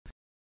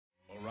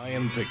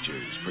Motion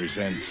Pictures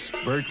presents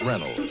Burt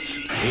Reynolds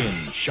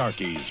in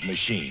Sharkey's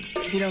Machine.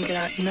 If you don't get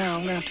out now,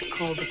 I'm gonna have to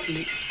call the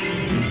police.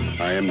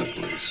 I am the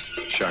police.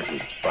 Sharkey.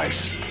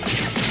 Vice.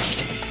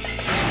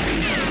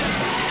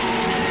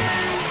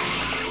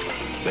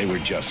 They were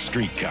just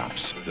street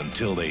cops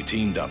until they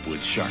teamed up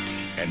with Sharkey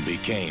and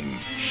became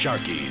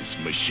Sharkey's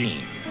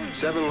Machine.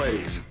 7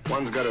 ladies.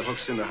 One's got her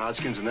hooks into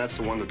Hodgkins, and that's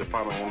the one the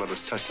department won't let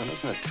us touch. Now,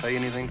 doesn't that tell you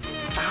anything?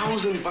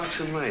 $1,000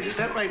 a night. Is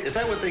that right? Is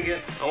that what they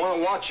get? I want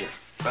to watch her.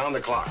 Found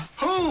the clock.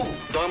 Who?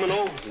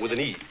 Domino with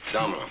an E.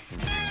 Domino.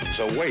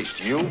 So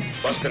waste, you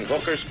busting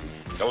hookers?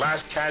 The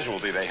last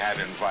casualty they had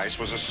in Vice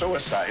was a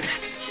suicide.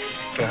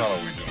 What the hell are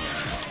we doing?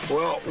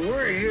 Well,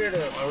 we're here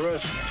to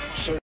arrest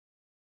certain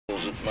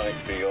that might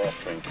be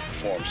offering to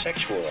perform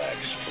sexual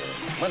acts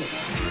for money.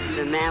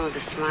 The man with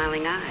the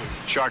smiling eyes.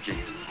 Sharkey.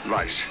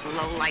 Vice.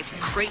 Low-life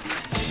creep.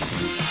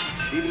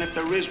 Even if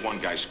there is one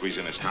guy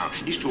squeezing this town,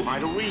 he's too high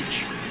to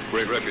reach.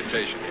 Great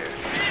reputation here.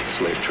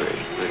 Slave trade.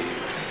 They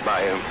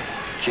buy him,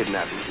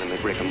 kidnap him, then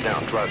they break him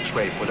down. Drugs,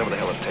 rape, whatever the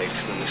hell it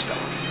takes, and then they sell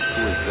him.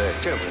 Who is they?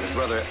 Tim and his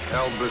brother,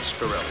 Albert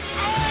Spirelli.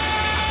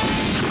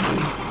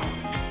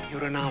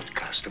 You're an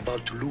outcast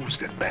about to lose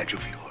that badge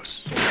of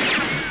yours. You're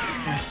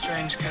a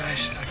strange guy,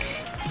 Sharkey.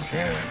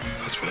 Yeah,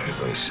 that's what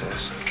everybody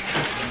says.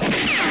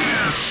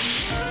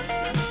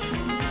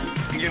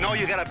 You know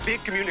you got a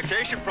big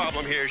communication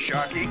problem here,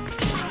 Sharkey.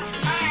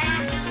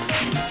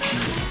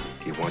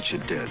 He wants you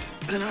dead.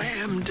 Then I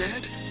am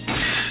dead.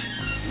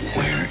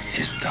 Where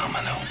is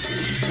Domino?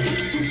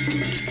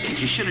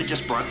 You should have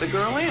just brought the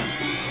girl in.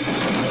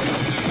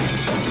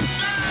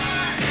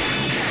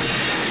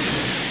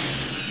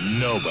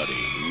 Nobody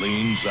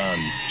leans on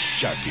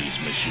Sharkey's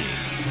Machine.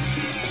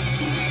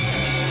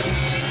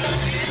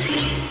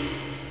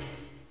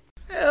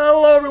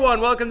 Hello,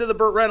 everyone. Welcome to the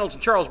Burt Reynolds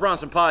and Charles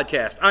Bronson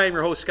podcast. I am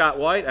your host, Scott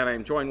White, and I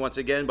am joined once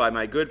again by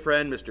my good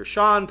friend, Mr.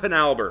 Sean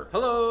Penalber.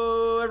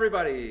 Hello,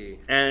 everybody.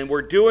 And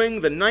we're doing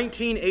the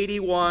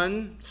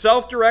 1981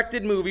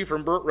 self-directed movie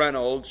from Burt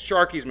Reynolds,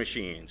 Sharkey's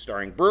Machine,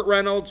 starring Burt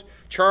Reynolds,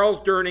 Charles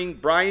Durning,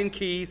 Brian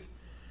Keith,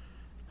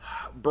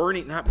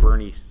 not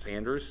Bernie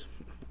Sanders,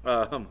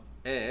 And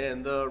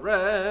the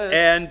rest.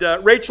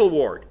 and Rachel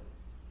Ward.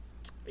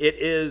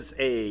 It's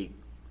a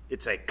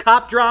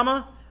cop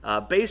drama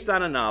based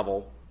on a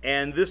novel,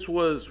 and this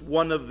was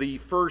one of the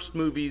first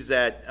movies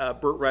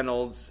that Burt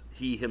Reynolds,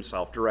 he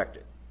himself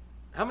directed.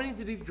 How many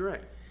did he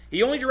direct?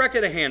 He only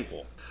directed a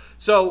handful.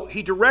 So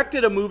he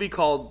directed a movie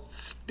called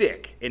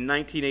Stick in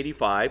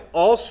 1985,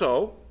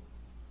 also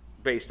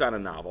based on a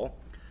novel.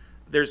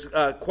 There's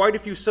quite a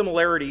few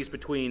similarities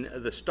between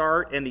the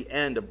start and the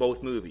end of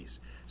both movies.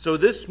 So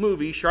this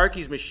movie,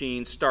 Sharkey's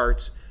Machine,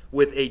 starts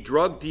with a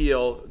drug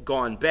deal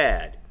gone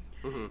bad.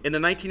 Mm-hmm. In the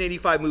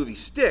 1985 movie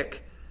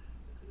Stick,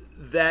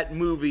 that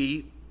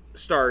movie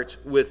starts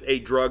with a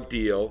drug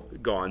deal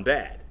gone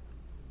bad.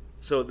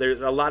 So there's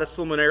a lot of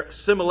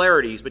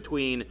similarities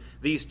between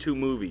these two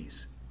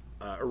movies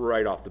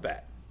right off the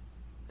bat.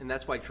 And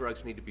that's why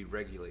drugs need to be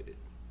regulated.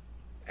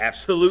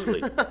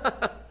 Absolutely.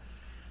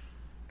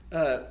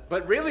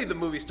 But really the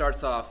movie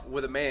starts off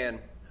with a man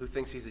who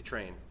thinks he's a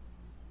train.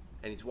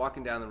 And he's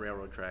walking down the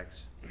railroad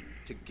tracks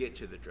to get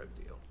to the drug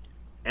deal.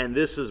 And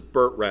this is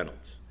Burt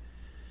Reynolds.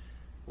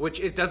 Which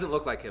it doesn't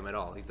look like him at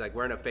all. He's like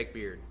wearing a fake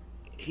beard.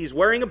 He's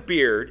wearing a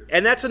beard,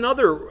 and that's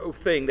another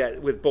thing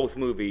that with both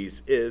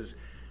movies is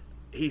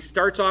he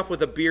starts off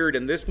with a beard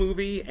in this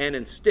movie and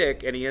in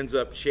Stick, and he ends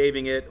up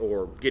shaving it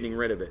or getting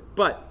rid of it.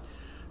 But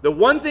the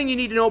one thing you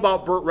need to know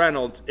about Burt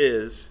Reynolds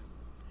is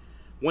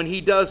when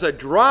he does a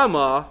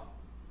drama,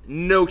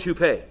 no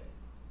toupee.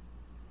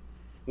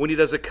 When he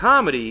does a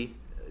comedy,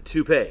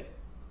 toupee.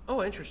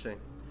 Oh, interesting.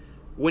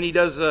 When he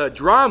does a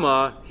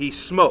drama, he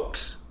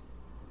smokes.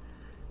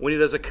 When he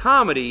does a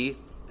comedy,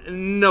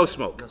 no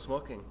smoke. No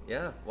smoking.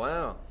 Yeah,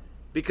 wow.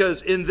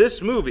 Because in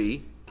this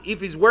movie,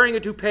 if he's wearing a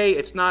toupee,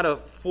 it's not a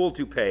full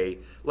toupee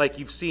like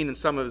you've seen in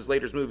some of his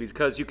later movies,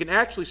 because you can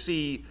actually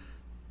see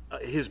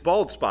his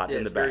bald spot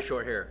in the back. Yeah, very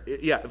short hair.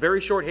 Yeah,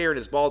 very short hair in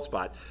his bald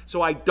spot.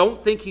 So I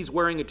don't think he's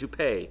wearing a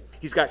toupee.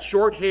 He's got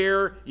short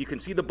hair. You can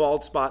see the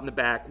bald spot in the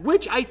back,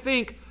 which I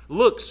think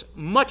looks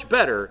much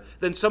better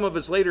than some of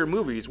his later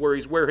movies where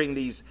he's wearing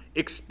these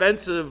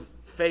expensive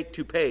fake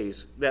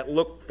toupees that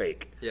look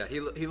fake. Yeah, he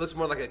looks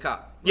more like a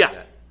cop. Yeah.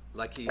 That.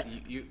 Like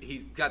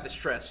he got the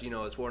stress,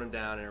 it's worn him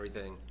down and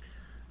everything.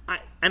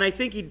 I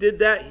think he did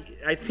that.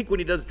 I think when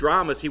he does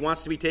dramas, he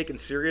wants to be taken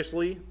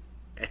seriously.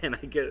 And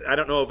I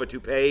don't know if a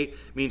toupee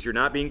means you're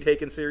not being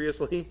taken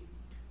seriously.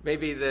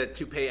 Maybe the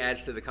toupee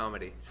adds to the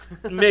comedy.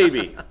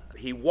 Maybe.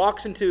 He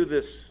walks into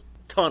this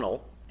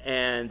tunnel,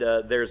 and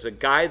there's a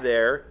guy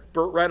there.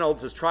 Burt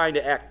Reynolds is trying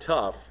to act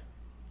tough,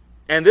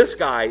 and this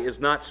guy is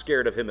not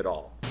scared of him at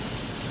all.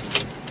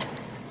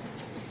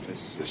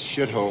 This is a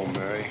shithole,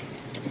 Mary.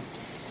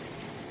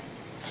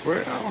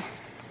 Well,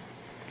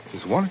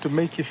 just wanted to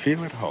make you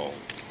feel at home.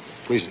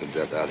 Freezing to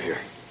death out here.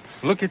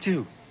 Look at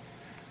you.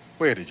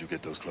 Where did you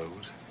get those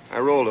clothes? I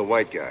rolled a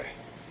white guy.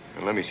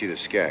 And let me see the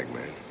skag,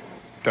 man.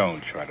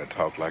 Don't try to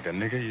talk like a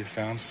nigga. You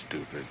sound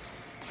stupid.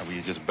 Will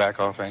you just back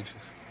off,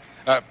 anxious?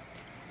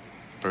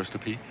 First a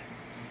peek.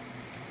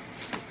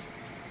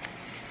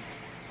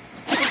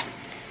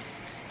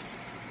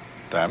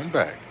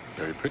 Diamondback.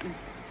 Very pretty.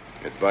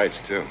 It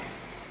bites, too.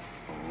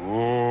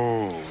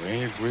 Oh,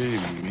 ain't we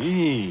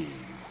mean?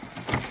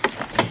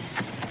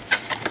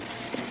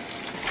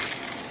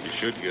 You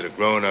should get a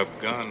grown-up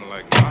gun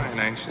like mine,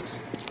 Anxious.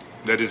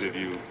 That is, if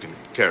you can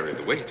carry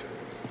the weight.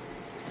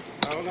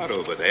 No, not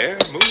over there.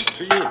 Move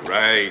to your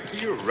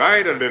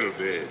right a little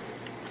bit.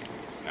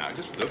 Now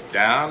just look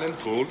down and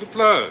pull the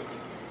plug.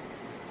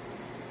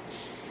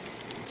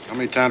 How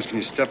many times can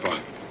you step on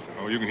it?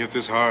 Oh, you can hit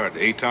this hard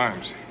 8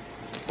 times.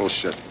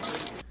 Bullshit.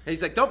 And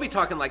he's like, don't be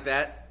talking like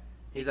that.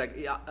 He's like,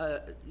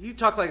 you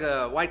talk like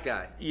a white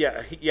guy.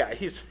 Yeah.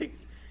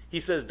 He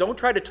says, don't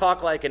try to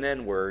talk like an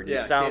N-word.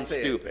 You sound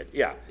stupid.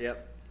 Yeah.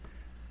 Yep.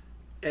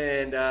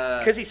 And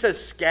because he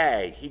says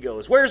skag, he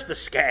goes, "Where's the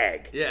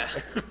skag?" Yeah.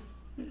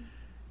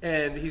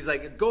 And he's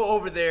like, "Go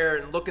over there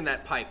and look in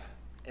that pipe."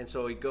 And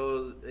so he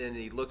goes and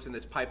he looks in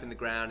this pipe in the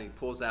ground. And he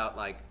pulls out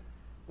like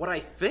what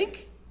I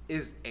think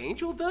is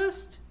angel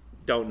dust.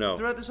 Don't know.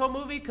 Throughout this whole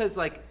movie, because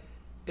like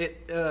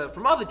it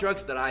from all the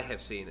drugs that I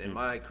have seen in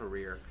my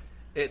career,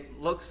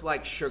 it looks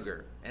like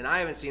sugar, and I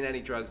haven't seen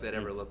any drugs that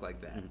ever look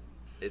like that.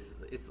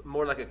 It's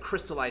more like a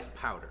crystallized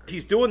powder.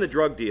 He's doing the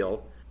drug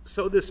deal,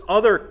 so this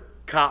other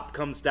cop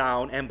comes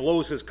down and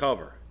blows his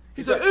cover.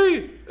 He's like,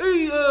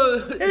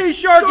 hey,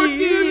 Sharkey, how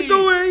you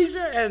doing?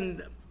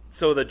 And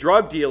so the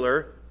drug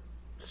dealer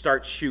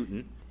starts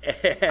shooting.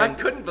 And I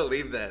couldn't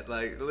believe that.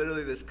 Like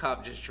literally, this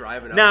cop just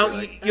driving up. Now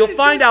like, you'll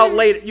find out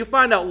later. You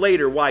find out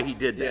later why he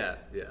did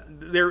that. Yeah.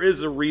 There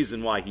is a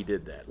reason why he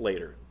did that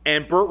later.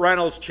 And Burt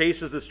Reynolds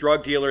chases this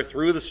drug dealer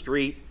through the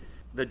street.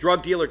 The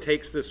drug dealer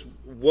takes this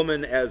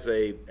woman as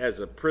a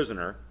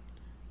prisoner,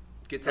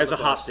 as a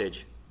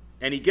hostage,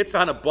 and he gets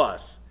on a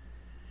bus.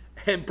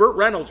 And Burt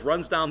Reynolds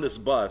runs down this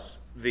bus.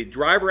 The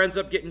driver ends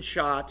up getting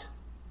shot.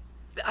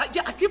 I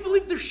can't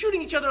believe they're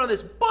shooting each other on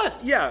this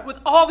bus. Yeah. With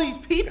all these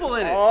people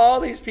in it. All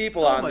these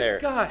people on there.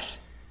 Oh my gosh.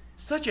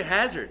 Such a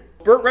hazard.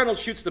 Burt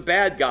Reynolds shoots the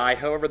bad guy.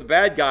 However, the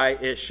bad guy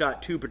has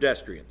shot 2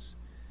 pedestrians.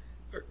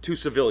 Or 2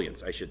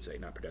 civilians, I should say,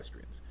 not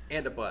pedestrians.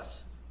 And a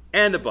bus.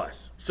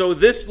 So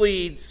this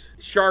leads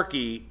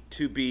Sharkey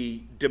to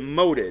be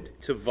demoted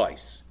to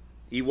Vice.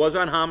 He was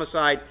on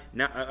homicide.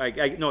 Now,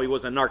 he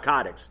was on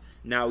narcotics.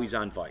 Now he's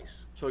on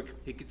Vice. So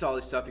he gets all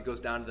this stuff. He goes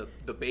down to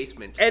the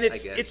basement. And I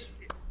guess.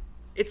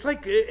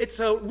 It's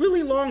a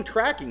really long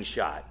tracking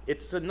shot.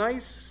 It's a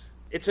nice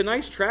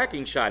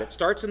tracking shot. It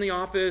starts in the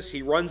office.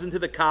 He runs into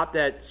the cop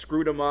that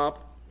screwed him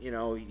up.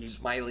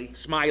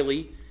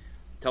 Smiley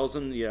tells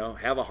him,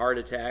 have a heart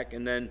attack,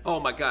 and then oh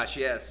my gosh,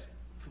 yes,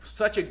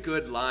 such a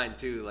good line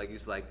too. Like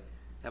he's like,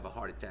 have a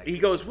heart attack. He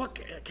goes, "What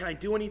can I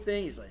do?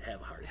 Anything?" He's like,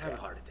 "Have a heart attack." Have a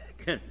heart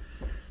attack.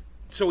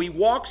 So he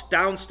walks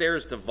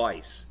downstairs to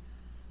Vice,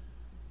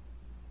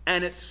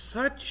 and it's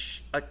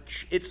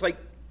like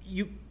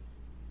you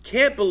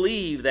can't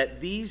believe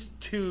that these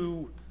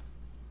 2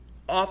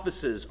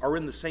 offices are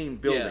in the same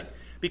building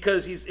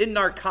because he's in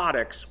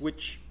narcotics,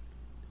 which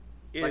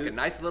is like a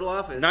nice little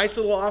office.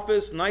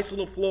 Nice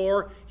little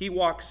floor. He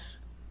walks,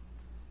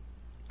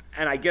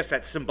 and I guess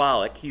that's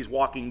symbolic. He's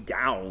walking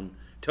down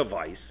to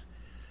Vice,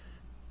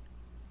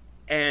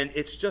 and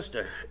it's just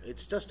a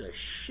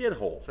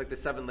shithole. It's like the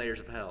 7 layers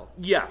of hell.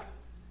 Yeah,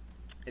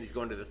 and he's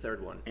going to the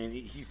 3rd one. And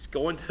he's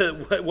going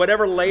to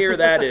whatever layer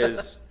that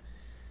is.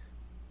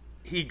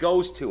 He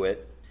goes to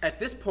it. At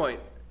this point,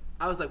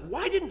 I was like,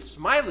 why didn't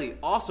Smiley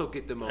also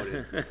get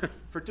demoted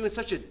for doing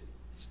such a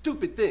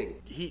stupid thing?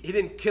 He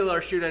didn't kill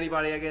or shoot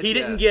anybody, I guess. He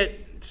didn't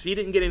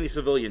get any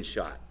civilians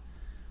shot.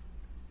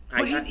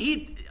 But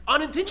he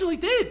unintentionally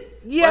did.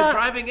 Yeah. By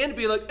driving in to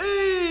be like,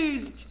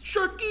 hey,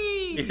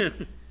 Sharkey.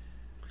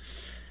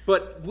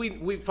 But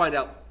we find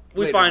out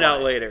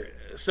later.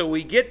 So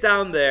we get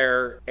down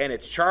there, and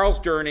it's Charles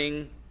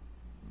Durning,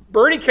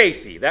 Bernie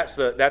Casey. That's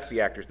the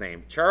actor's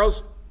name.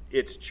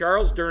 It's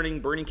Charles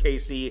Durning, Bernie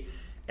Casey,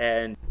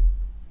 and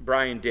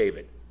Brian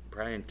Keith.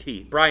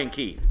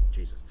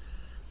 Jesus.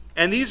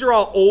 And these are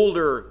all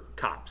older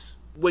cops.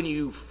 When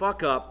you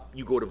fuck up,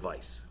 you go to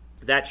Vice.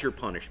 That's your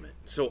punishment.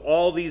 So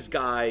all these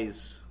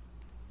guys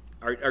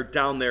are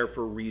down there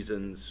for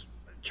reasons.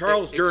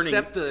 Charles Durning,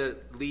 except the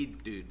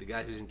lead dude, the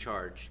guy who's in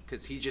charge,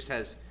 because he just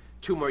has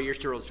 2 more years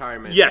to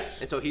retirement.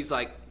 Yes. And so he's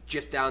like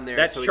just down there.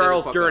 That's so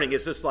Charles Durning.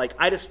 It's just like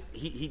I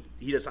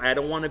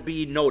don't want to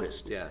be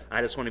noticed. Yeah.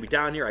 I just want to be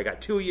down here. I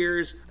got 2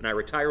 years and I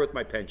retire with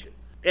my pension.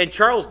 And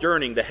Charles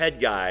Durning, the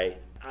head guy,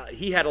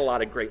 he had a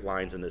lot of great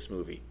lines in this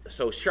movie.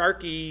 So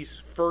Sharkey's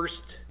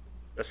first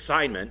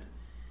assignment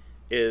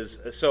is,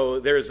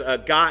 there's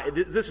a guy.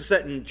 This is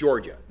set in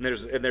Georgia, and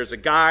there's a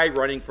guy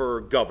running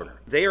for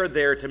governor. They are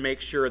there to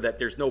make sure that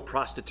there's no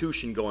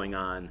prostitution going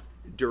on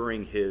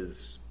during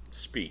his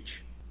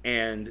speech.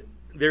 And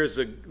there's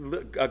a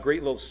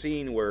great little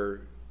scene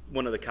where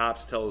one of the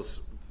cops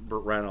tells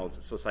Burt Reynolds,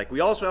 it's just like, we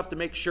also have to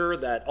make sure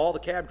that all the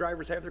cab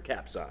drivers have their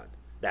caps on.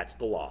 That's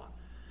the law.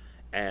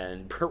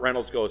 And Burt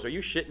Reynolds goes, are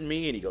you shitting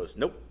me? And he goes,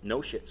 nope,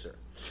 no shit, sir.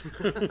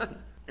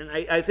 And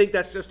I think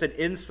that's just an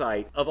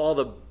insight of all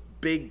the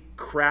big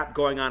crap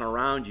going on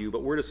around you,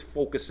 but we're just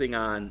focusing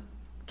on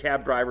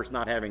cab drivers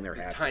not having their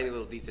hats. Tiny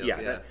little details,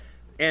 yeah.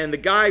 And the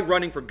guy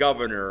running for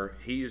governor,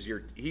 he's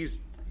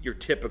your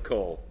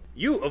typical,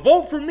 a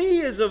vote for me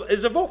is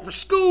a vote for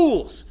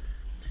schools.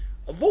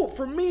 A vote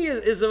for me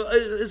is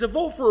a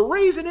vote for a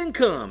raise in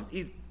income.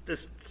 He's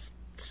this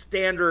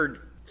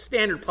standard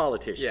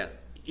politician. Yeah.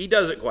 He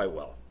does it quite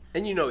well.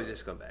 And you know he's a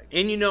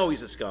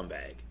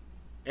scumbag.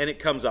 And it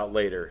comes out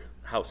later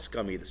how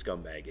scummy the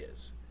scumbag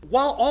is.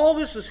 While all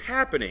this is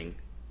happening,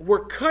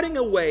 we're cutting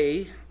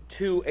away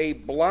to a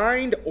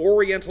blind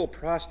Oriental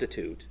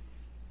prostitute.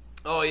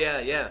 Oh,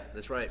 yeah,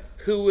 that's right.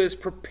 Who is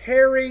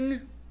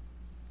preparing,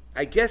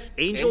 I guess,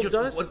 angel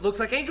dust? What looks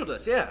like angel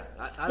dust, yeah.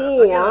 I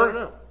don't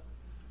know.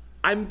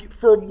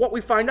 For what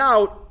we find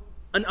out,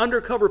 an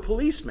undercover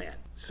policeman.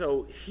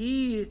 So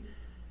he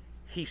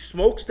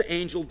smokes the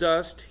angel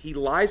dust, he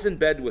lies in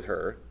bed with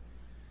her,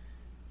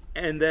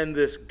 and then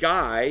this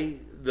guy,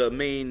 the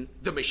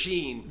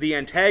machine, the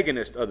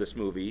antagonist of this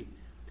movie,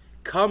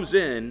 comes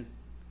in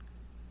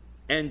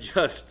and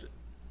just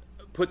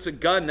puts a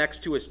gun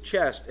next to his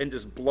chest and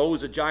just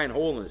blows a giant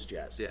hole in his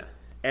chest. Yeah.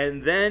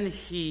 And then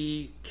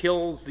he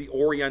kills the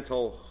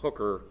Oriental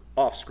hooker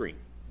off screen.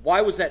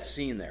 Why was that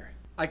scene there?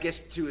 I guess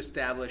to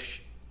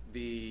establish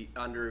the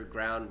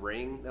underground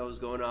ring that was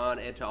going on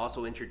and to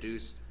also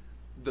introduce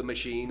the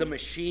machine. The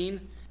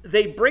machine.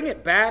 They bring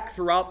it back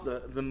throughout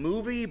the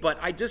movie, but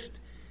it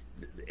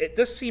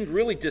just seemed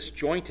really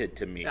disjointed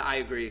to me. Yeah, I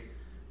agree.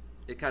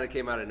 It kind of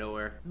came out of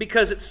nowhere.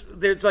 Because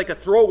there's like a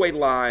throwaway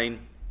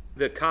line,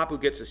 the cop who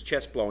gets his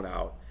chest blown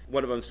out,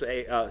 one of them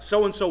say,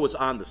 so-and-so was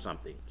onto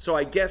something. So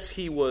I guess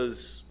he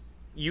was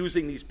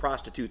using these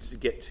prostitutes to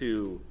get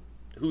to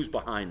who's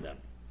behind them.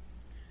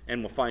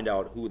 And we'll find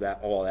out who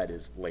all that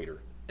is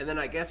later. And then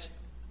I guess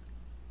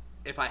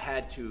if I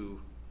had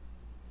to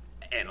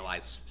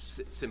analyze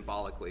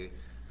symbolically,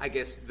 I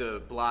guess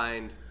the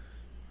blind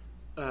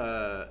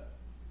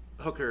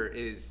hooker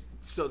is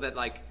so that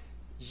like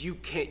you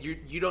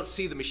don't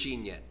see the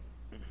machine yet,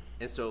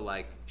 and so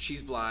like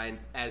she's blind,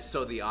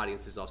 so the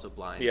audience is also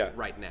blind. Yeah.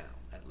 Right now,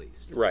 at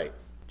least. Right.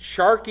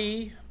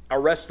 Sharkey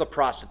arrests the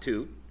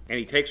prostitute and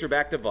he takes her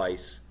back to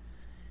Vice,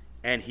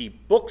 and he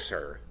books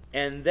her.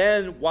 And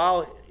then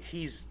while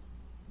he's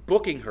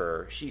booking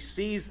her, she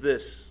sees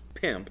this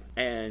pimp,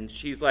 and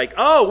she's like,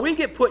 "Oh, we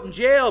get put in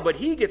jail, but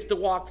he gets to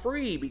walk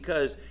free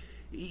because,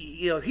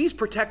 he's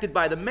protected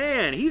by the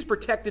man. He's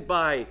protected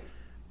by,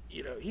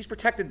 he's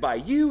protected by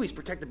you. He's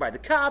protected by the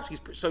cops.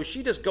 So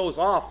she just goes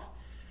off,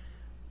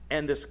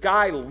 and this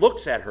guy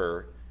looks at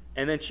her,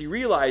 and then she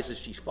realizes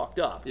she's fucked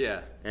up.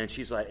 Yeah. And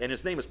she's like, and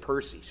his name is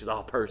Percy. She's,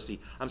 "Oh, Percy,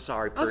 I'm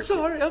sorry, Percy.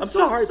 I'm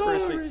sorry,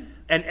 Percy."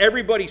 And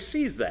everybody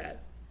sees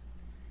that.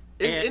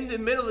 In the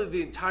middle of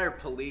the entire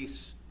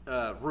police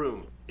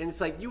room. And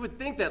it's like, you would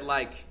think that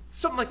like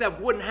something like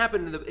that wouldn't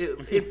happen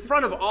in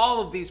front of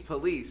all of these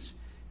police,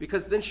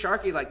 because then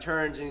Sharkey like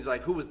turns and he's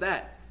like, "Who was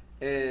that?"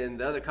 And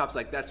the other cop's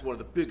like, "That's one of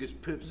the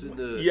biggest pimps in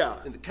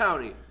the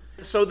county."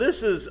 So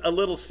this is a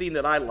little scene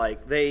that I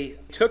like. They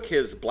took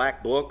his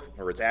black book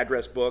or his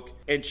address book,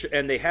 and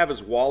they have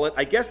his wallet.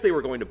 I guess they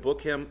were going to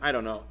book him. I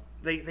don't know.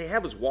 They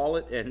have his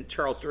wallet, and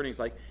Charles Jurning's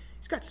like,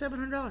 he's got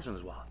 $700 in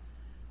his wallet.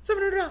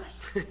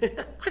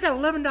 $700. I got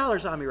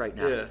 $11 on me right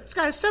now. Yeah. This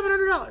guy has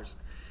 $700.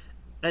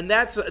 And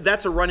that's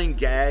a running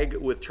gag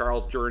with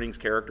Charles Jurning's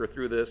character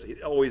through this.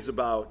 It's always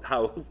about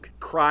how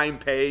crime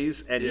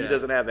pays and he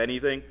doesn't have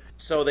anything.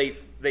 So they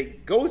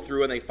go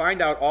through and they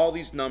find out all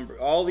these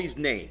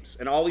names,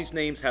 and all these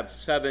names have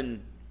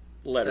 7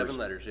 letters. 7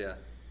 letters, yeah.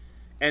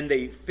 And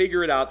they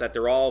figure it out that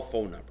they're all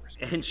phone numbers.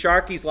 And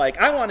Sharky's like,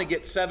 "I want to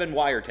get 7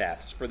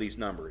 wiretaps for these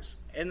numbers."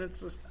 And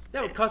it's just,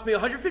 that would cost me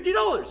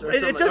 $150 or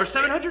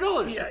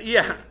 $700.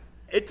 Yeah.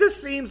 It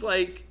just seems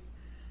like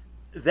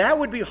that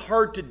would be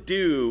hard to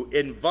do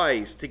in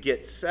Vice, to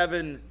get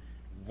 7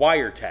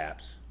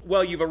 wiretaps.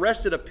 Well, you've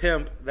arrested a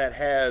pimp that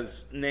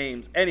has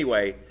names.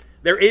 Anyway,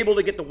 they're able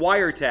to get the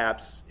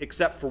wiretaps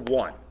except for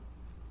one,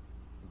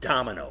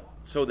 Domino.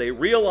 So they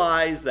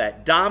realize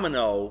that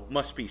Domino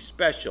must be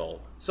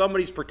special.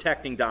 Somebody's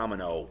protecting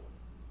Domino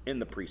in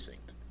the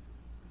precinct.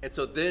 And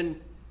so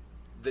then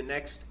the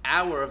next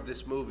hour of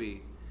this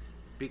movie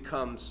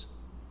becomes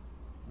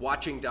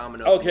watching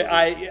Domino. Okay,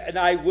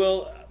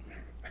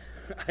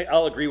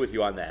 I'll agree with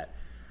you on that.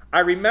 I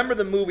remember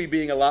the movie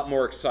being a lot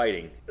more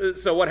exciting.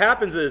 So what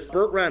happens is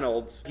Burt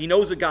Reynolds, he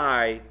knows a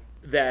guy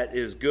that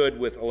is good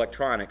with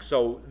electronics.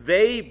 So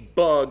they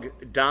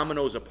bug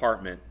Domino's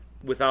apartment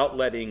without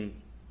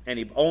letting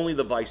only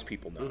the Vice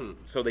people know. Mm-hmm.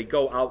 So they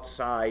go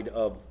outside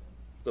of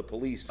the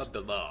police of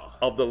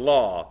the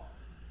law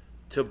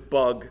to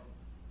bug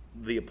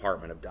the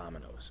apartment of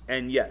Domino's.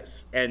 And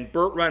yes, and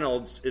Burt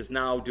Reynolds is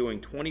now doing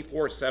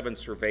 24/7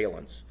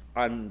 surveillance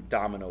on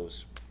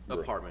Domino's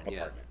apartment.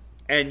 Yeah.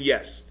 And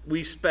yes,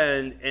 we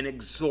spend an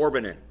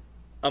exorbitant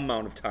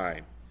amount of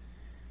time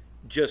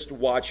just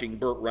watching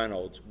Burt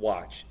Reynolds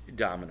watch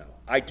Domino.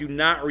 I do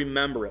not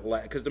remember it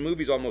because the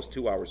movie's almost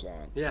 2 hours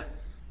long. Yeah.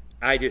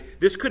 I do.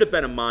 This could have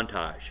been a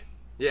montage.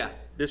 Yeah.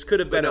 This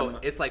could have been.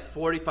 It's like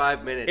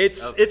 45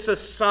 minutes. It's a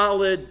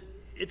solid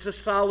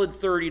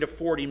 30 to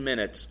 40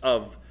 minutes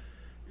of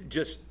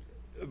just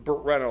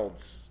Burt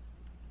Reynolds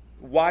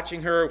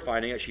watching her,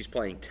 finding out she's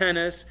playing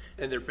tennis,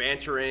 and they're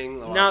bantering.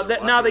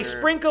 Now they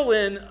sprinkle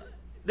in.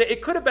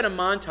 It could have been a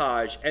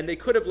montage, and they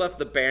could have left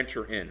the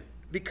banter in,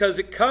 because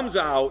it comes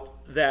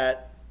out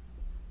that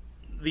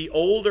the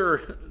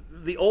older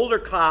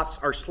cops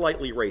are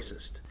slightly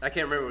racist. I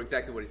can't remember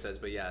exactly what he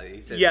saes, but yeah,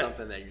 he says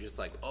something that you're just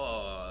like,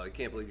 oh, I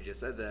can't believe you just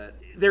said that.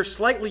 They're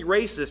slightly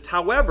racist.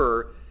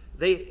 However,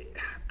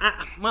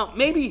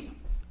 maybe,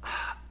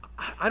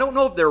 I don't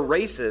know if they're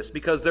racist,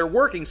 because they're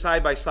working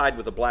side by side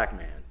with a black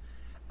man.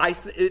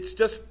 It's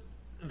just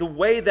the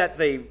way that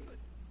they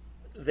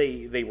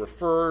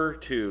refer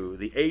to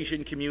the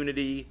Asian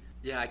community.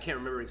 Yeah, I can't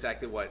remember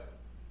exactly what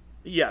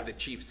the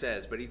chief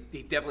says, but he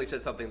definitely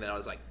said something that I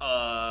was like,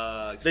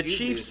 The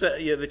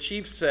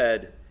chief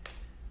said,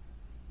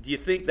 do you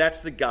think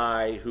that's the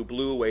guy who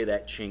blew away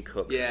that chink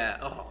hooker? Yeah.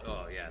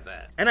 Oh yeah,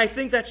 that. And I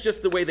think that's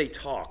just the way they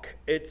talk.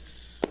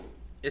 It's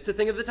a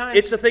thing of the times.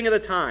 It's a thing of the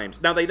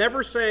times. Now, they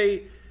never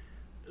say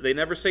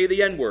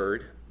the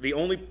N-word. The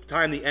only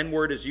time the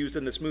N-word is used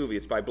in this movie,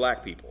 it's by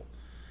black people.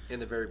 In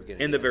the very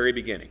beginning. In the very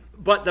beginning.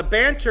 But the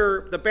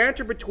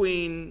banter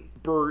between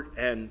Burt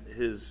and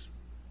his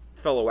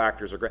fellow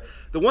actors are great.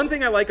 The one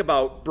thing I like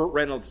about Burt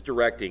Reynolds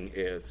directing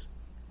is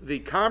the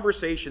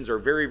conversations are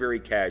very, very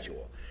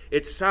casual.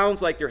 It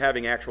sounds like they're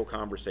having actual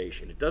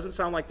conversation. It doesn't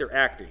sound like they're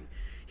acting.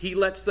 He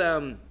lets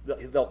them,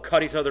 they'll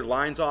cut each other's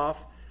lines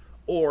off,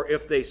 or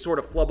if they sort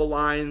of flub a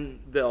line,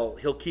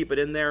 he'll keep it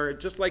in there,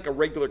 just like a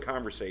regular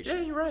conversation.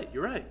 Yeah,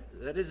 you're right.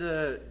 That is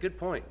a good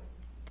point.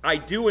 I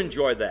do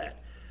enjoy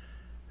that.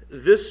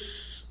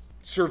 This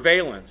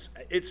surveillance,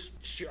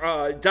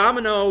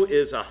 Domino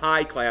is a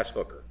high-class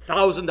hooker,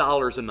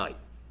 $1,000 a night.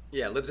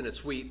 Yeah, lives in a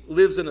suite.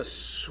 Lives in a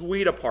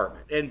sweet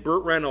apartment. And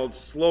Burt Reynolds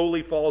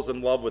slowly falls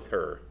in love with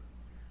her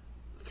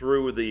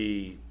through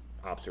the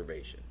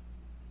observation.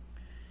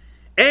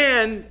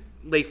 And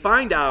they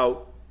find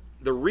out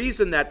the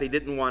reason that they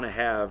didn't want to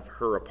have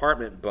her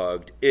apartment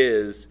bugged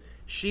is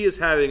she is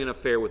having an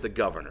affair with the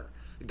governor.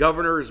 The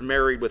governor is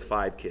married with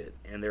 5 kids.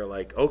 And they're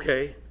like,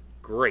 okay,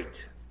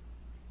 great.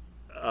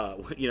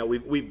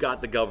 We've got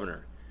the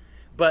governor.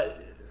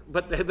 But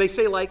they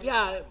say, like,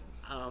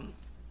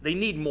 they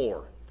need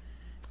more.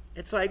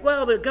 It's like,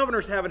 well, the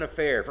governor's having an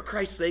affair. For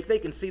Christ's sake, they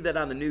can see that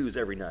on the news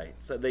every night.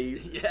 So they...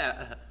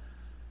 Yeah.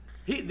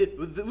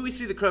 We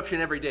see the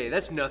corruption every day.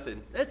 That's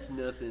nothing.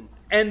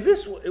 And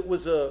this was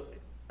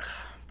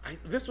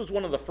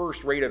one of the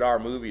first rated R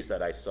movies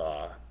that I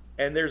saw.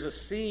 And there's a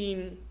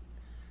scene...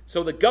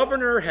 So the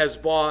governor has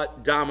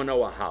bought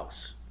Domino a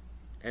house.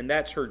 And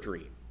that's her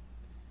dream.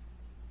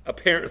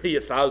 Apparently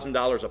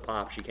 $1,000 a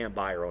pop, she can't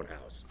buy her own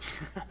house.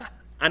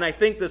 And I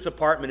think this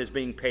apartment is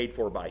being paid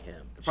for by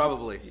him.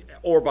 Probably.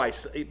 Or by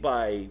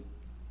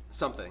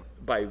something.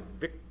 By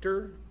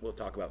Victor. We'll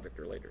talk about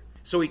Victor later.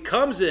 So he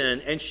comes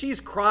in, and she's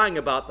crying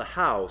about the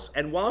house.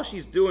 And while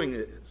she's doing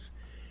this,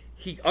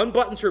 he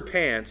unbuttons her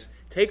pants,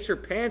 takes her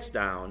pants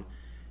down.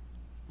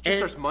 Just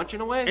starts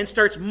munching away? And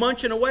starts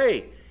munching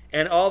away.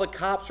 And all the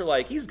cops are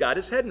like, he's got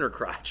his head in her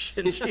crotch.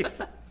 And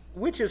she's...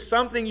 Which is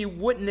something you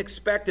wouldn't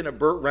expect in a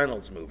Burt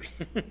Reynolds movie.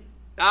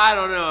 I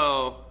don't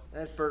know.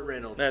 That's Burt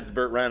Reynolds.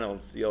 Burt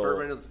Reynolds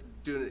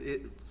doing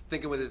it,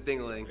 thinking with his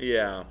dingling.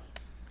 Yeah.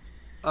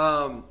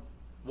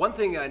 One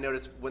thing I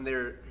noticed when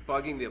they're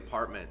bugging the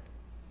apartment,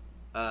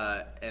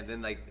 and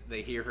then like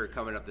they hear her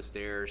coming up the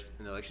stairs,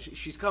 and they're like,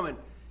 "She's coming,"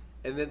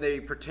 and then they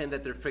pretend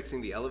that they're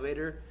fixing the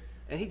elevator,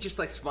 and he just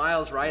like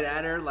smiles right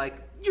at her,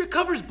 like, "Your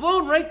cover's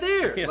blown right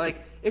there." Yeah.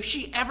 Like if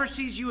she ever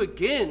sees you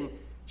again,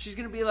 she's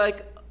gonna be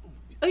like,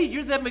 "Hey,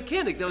 you're that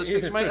mechanic that was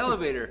fixing my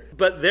elevator."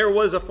 But there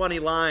was a funny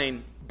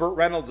line. Burt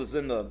Reynolds is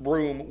in the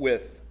room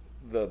with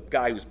the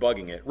guy who's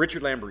bugging it,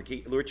 Richard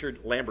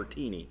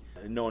Lambertini,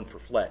 known for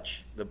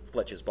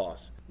Fletch's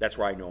boss. That's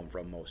where I know him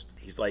from most.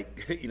 He's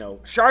like,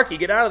 Sharkey,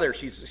 get out of there.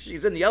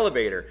 She's in the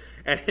elevator.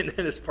 And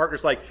then his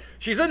partner's like,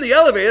 she's in the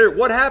elevator.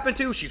 What happened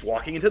to? She's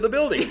walking into the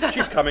building.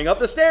 She's coming up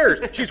the stairs.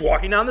 She's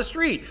walking down the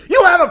street.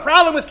 You have a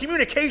problem with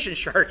communication,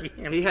 Sharkey.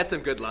 And he had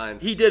some good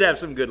lines. He did have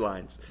some good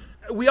lines.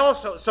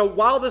 So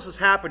while this is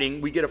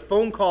happening, we get a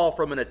phone call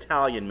from an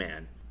Italian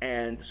man.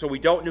 And so we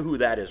don't know who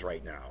that is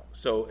right now.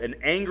 So an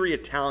angry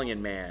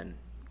Italian man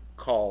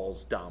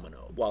calls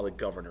Domino while the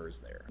governor is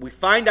there. We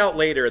find out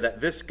later that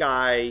this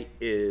guy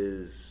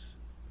is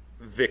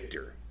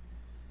Victor.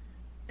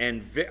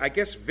 And I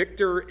guess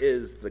Victor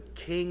is the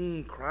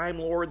king crime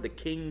lord, the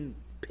king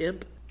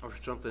pimp. Or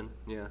something,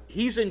 yeah.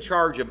 He's in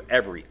charge of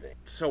everything.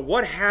 So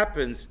what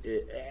happens,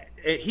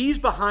 he's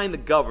behind the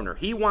governor.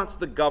 He wants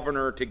the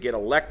governor to get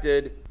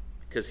elected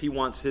because he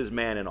wants his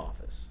man in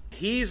office.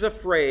 He's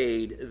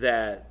afraid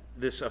that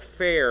this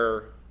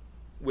affair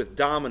with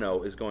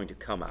Domino is going to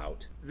come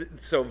out.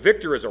 So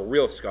Victor is a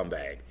real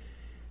scumbag.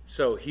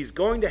 So he's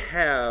going to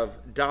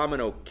have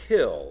Domino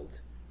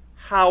killed.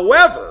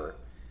 However,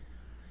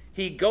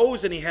 he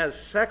goes and he has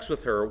sex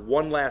with her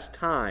one last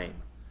time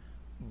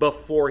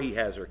before he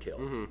has her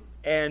killed. Mm-hmm.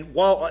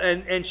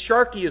 And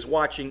Sharkey is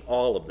watching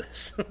all of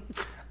this.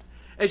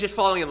 And just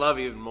falling in love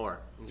even more.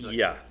 He's like,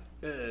 yeah.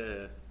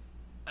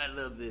 I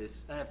love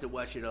this. I have to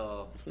watch it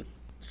all.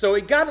 So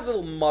it got a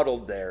little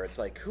muddled there. It's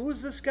like, who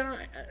is this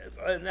guy?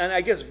 And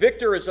I guess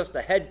Victor is just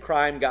the head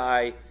crime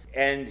guy,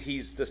 and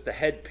he's just the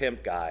head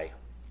pimp guy.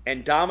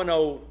 And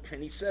Domino,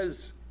 and he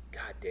says,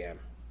 God damn.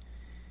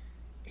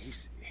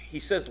 He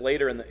says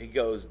later, he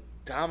goes,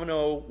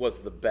 Domino was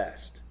the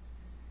best.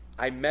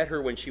 I met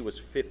her when she was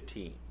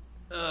 15.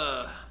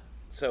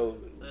 So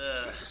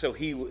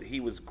he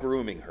was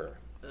grooming her.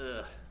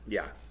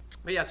 Yeah.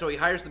 But yeah, so he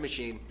hires the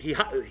machine. He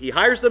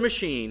hires the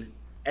machine,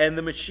 and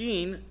the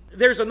machine,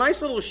 there's a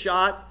nice little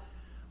shot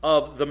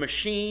of the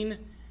machine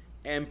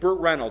and Burt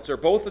Reynolds. They're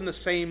both in the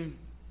same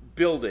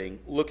building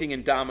looking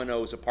in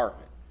Domino's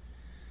apartment.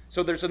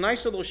 So there's a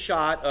nice little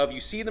shot of, you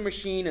see the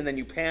machine and then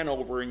you pan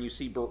over and you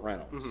see Burt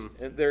Reynolds.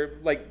 Mm-hmm. They're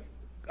like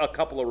a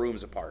couple of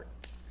rooms apart.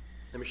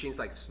 The machine's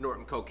like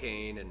snorting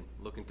cocaine and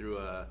looking through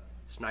a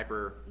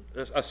sniper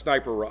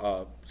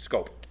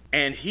scope.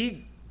 And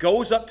he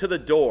goes up to the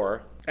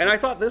door, and I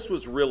thought this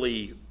was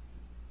really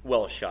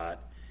well shot.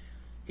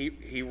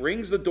 He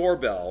rings the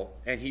doorbell,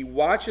 and he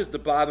watches the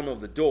bottom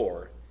of the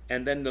door,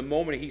 and then the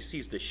moment he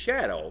sees the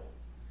shadow,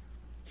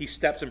 he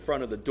steps in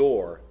front of the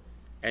door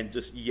and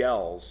just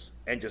yells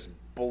and just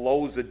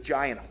blows a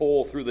giant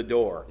hole through the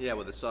door. Yeah,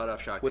 with a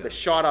sawed-off shotgun. With a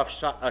sawed-off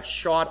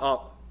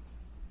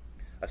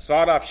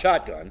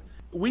shotgun.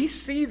 We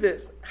see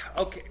this.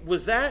 Okay,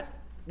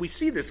 we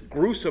see this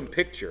gruesome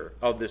picture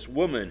of this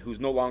woman who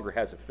no longer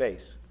has a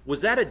face.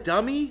 Was that a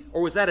dummy,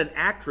 or was that an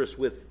actress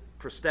with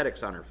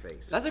prosthetics on her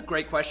face? That's a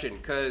great question,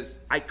 because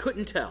I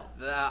couldn't tell.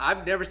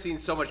 I've never seen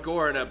so much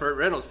gore in a Burt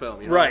Reynolds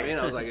film. You know right. what I mean?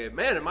 I was like,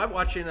 man, am I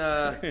watching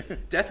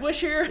Death Wish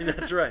here?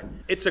 That's right.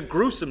 It's a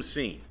gruesome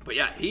scene. But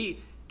yeah, he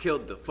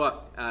killed the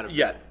fuck out of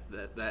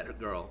that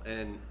girl,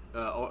 and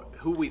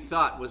who we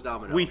thought was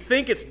Domino. We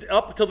think it's,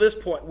 up till this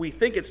point, we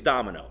think it's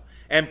Domino.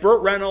 And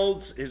Burt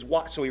Reynolds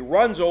so he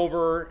runs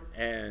over,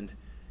 and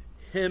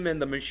him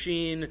and the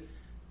machine,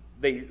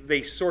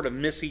 they sort of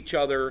miss each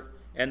other,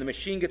 and the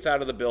machine gets out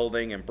of the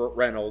building, and Burt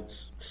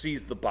Reynolds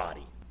sees the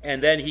body.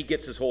 And then he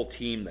gets his whole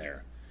team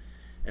there.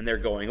 And they're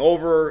going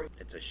over,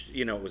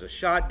 it was a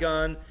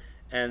shotgun,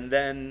 and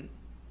then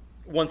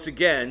once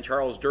again,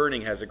 Charles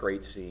Durning has a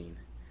great scene.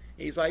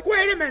 He's like,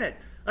 wait a minute,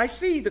 I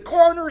see the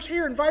coroner's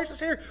here and Vice is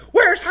here.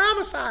 Where's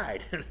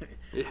homicide?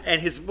 Yeah.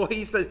 And his voice,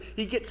 he says,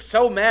 he gets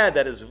so mad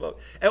that his voice.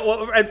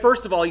 And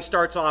first of all, he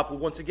starts off with,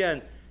 once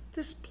again,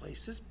 this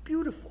place is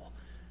beautiful.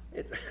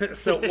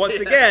 So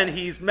once again,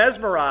 he's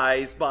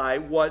mesmerized by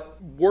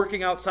what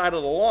working outside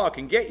of the law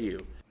can get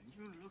you.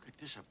 When you look at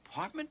this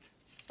apartment,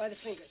 by the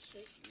fingers,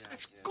 see?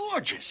 That's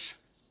gorgeous.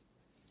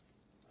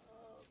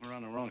 We're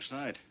on the wrong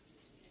side.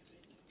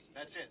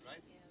 That's it, right?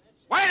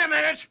 Wait a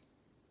minute!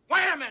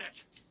 Wait a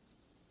minute!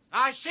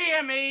 I see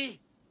ME,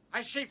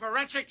 I see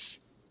forensics,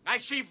 I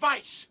see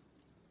vice.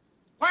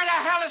 Where the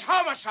hell is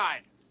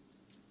homicide?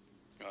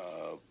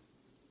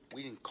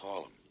 We didn't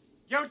call him.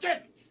 You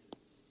didn't?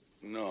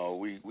 No,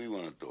 we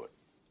want to do it.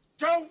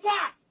 Do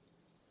what?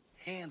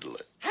 Handle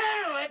it.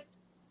 Handle it?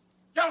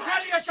 You'll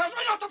handle yourselves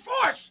right off the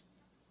force.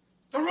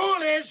 The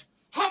rule is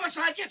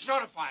homicide gets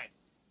notified.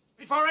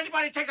 Before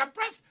anybody takes a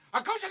breath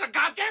or goes to the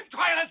goddamn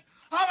toilet,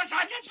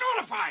 homicide gets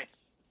notified.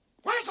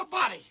 Where's the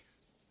body?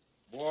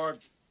 Ward.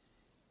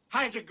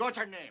 How did you go? What's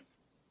her name?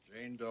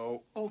 Jane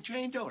Doe. Oh,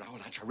 Jane Doe. Oh,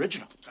 that's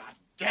original. God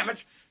damn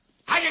it.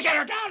 How'd you get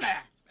her down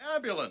there?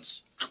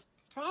 Ambulance.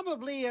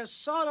 Probably a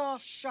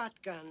sawed-off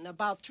shotgun,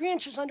 about 3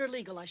 inches under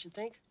legal, I should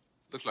think.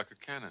 Looks like a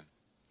cannon.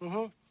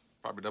 Mm-hmm.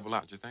 Probably double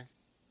out, you think?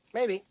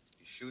 Maybe.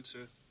 He shoots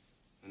her,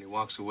 and he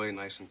walks away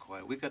nice and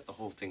quiet. We got the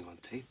whole thing on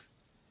tape.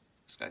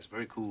 This guy's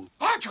very cool.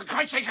 Arch, for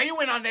Christ's sakes, are you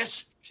in on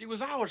this? She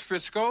was ours,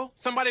 Frisco.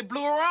 Somebody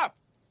blew her up.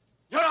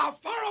 You know how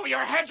far over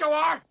your head you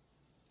are?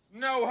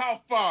 No,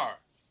 how far?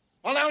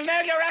 Well, they'll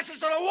nail your asses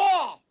to the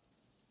wall.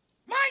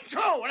 Mine too,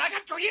 and I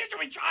got 2 years to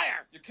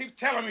retire. You keep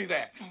telling me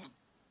that.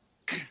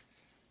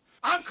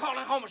 I'm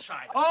calling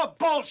homicide. Oh,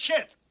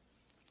 bullshit!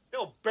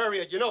 They'll bury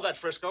it. You know that,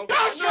 Frisco.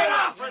 No, shut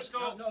up!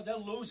 Frisco. No,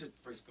 they'll lose it,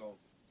 Frisco.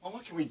 Well,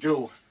 what can we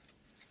do?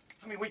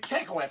 I mean, we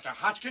can't go after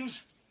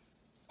Hodgkins.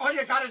 All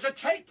you got is a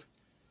tape.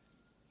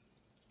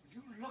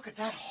 You look at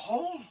that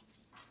hole?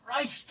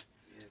 Christ.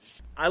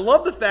 I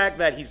love the fact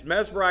that he's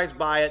mesmerized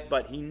by it,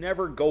 but he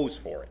never goes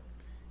for it.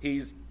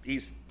 He's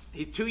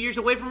 2 years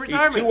away from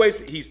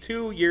retirement. He's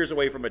 2 years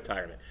away from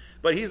retirement.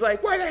 But he's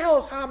like, where the hell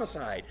is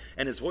homicide?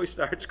 And his voice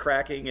starts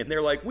cracking, and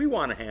they're like, we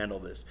want to handle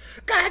this.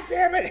 God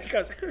damn it! He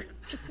goes.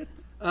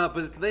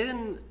 But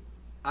then,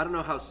 I don't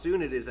know how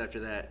soon it is after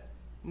that,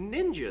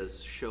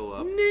 ninjas show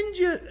up.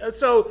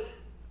 So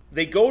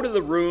they go to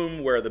the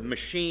room where the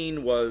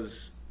machine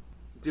was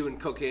doing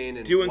cocaine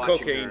and doing watching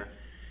cocaine, her.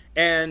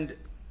 and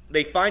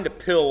they find a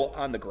pill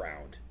on the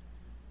ground,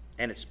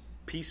 and it's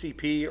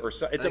PCP or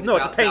so. It's a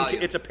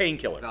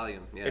painkiller. Valium,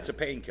 yeah. It's a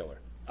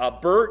painkiller.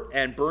 Bert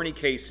and Bernie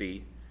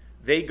Casey,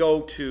 they go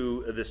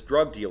to this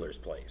drug dealer's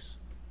place,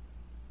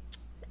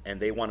 and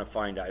they want to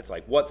find out. It's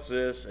like, what's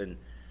this? And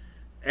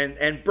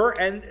And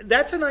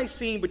that's a nice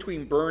scene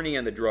between Bernie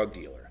and the drug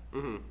dealer.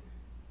 Mm-hmm.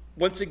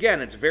 Once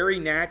again, it's very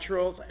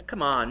natural. It's like,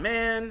 come on,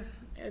 man.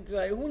 It's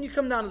like, when you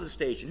come down to the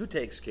station, who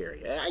takes care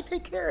of you? I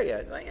take care of you.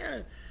 It's like,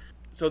 yeah.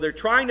 So they're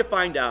trying to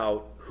find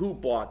out who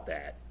bought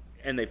that.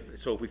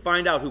 So if we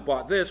find out who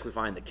bought this, we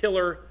find the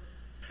killer.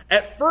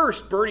 At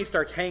first, Bernie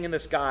starts hanging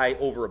this guy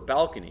over a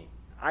balcony.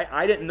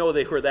 I didn't know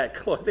they were that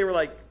close. They were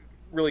like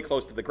really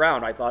close to the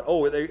ground. I thought,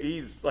 oh,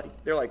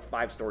 they're like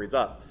 5 stories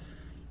up.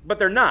 But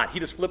they're not. He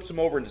just flips him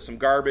over into some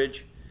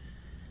garbage.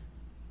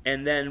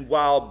 And then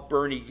while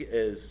Bernie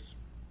is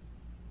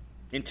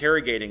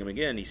interrogating him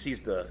again, he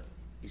sees the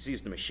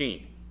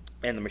machine.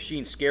 And the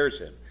machine scares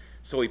him.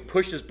 So he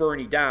pushes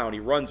Bernie down, he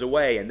runs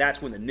away, and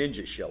that's when the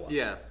ninjas show up.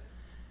 Yeah.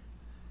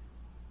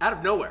 Out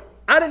of nowhere.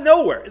 Out of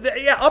nowhere.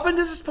 Yeah, up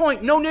until this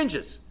point, no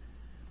ninjas.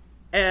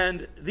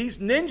 And these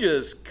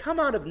ninjas come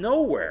out of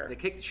nowhere. They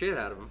kick the shit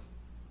out of him.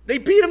 They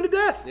beat him to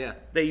death. Yeah.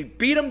 They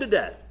beat him to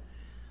death.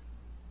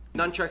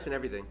 Nunchucks and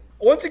everything.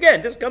 Once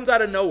again, this comes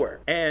out of nowhere.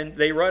 And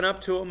they run up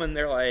to him and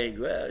they're like,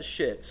 well,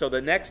 shit. So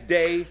the next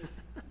day,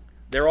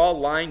 they're all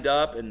lined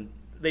up and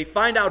they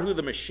find out who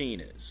the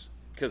machine is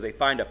because they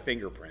find a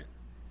fingerprint.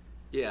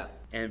 Yeah.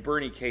 And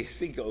Bernie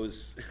Casey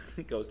goes,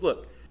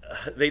 look,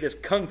 they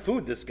just kung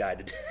fu'd this guy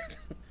to death.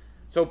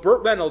 So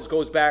Burt Reynolds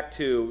goes back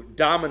to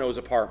Domino's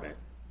apartment.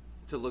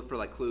 To look for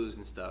like clues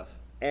and stuff.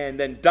 And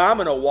then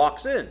Domino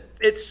walks in.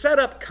 It's set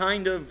up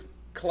kind of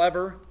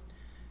clever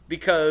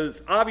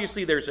because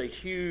obviously there's a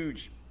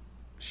huge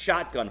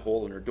shotgun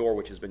hole in her door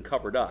which has been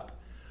covered up.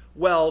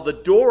 Well, the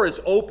door is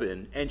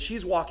open and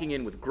she's walking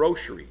in with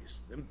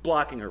groceries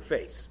blocking her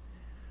face.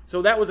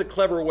 So that was a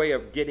clever way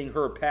of getting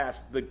her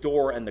past the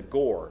door and the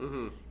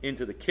gore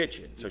into the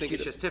kitchen. So you think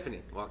it's just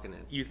Tiffany walking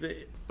in.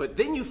 But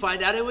then you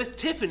find out it was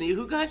Tiffany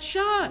who got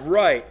shot.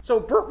 Right. So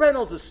Burt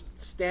Reynolds is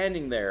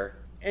standing there,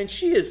 and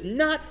she is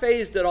not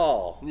fazed at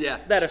all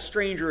that a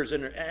stranger is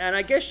in her. And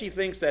I guess she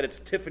thinks that it's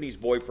Tiffany's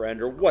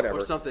boyfriend or whatever.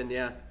 Or something,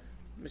 yeah.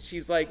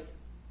 She's like...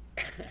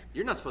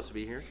 You're not supposed to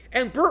be here.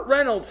 And Burt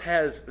Reynolds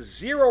has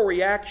zero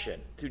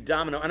reaction to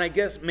Domino. And I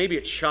guess maybe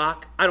it's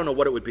shock. I don't know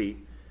what it would be.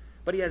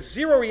 But he has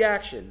zero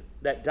reaction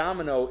that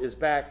Domino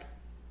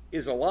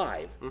is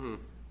alive. Mm-hmm.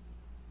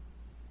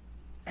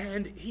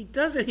 And he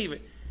doesn't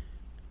even...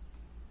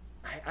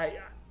 I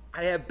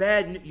have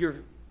bad...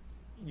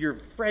 Your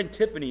friend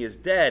Tiffany is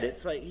dead.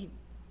 It's like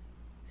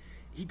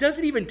he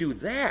doesn't even do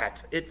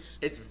that. It's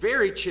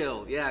very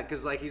chill, yeah,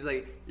 because like he's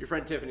like, your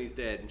friend Tiffany's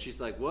dead, and she's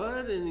like,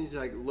 what? And he's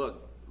like,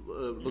 look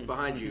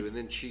behind you, and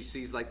then she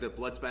sees like the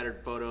blood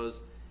spattered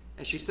photos,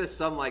 and she says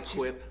some like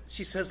quip.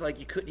 She says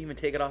like, you couldn't even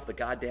take it off the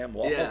goddamn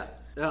walls. Yeah,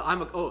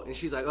 and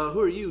she's like,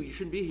 who are you? You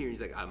shouldn't be here. And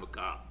he's like, I'm a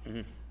cop.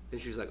 Mm-hmm.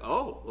 And she's like,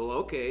 oh, well,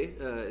 okay.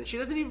 And she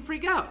doesn't even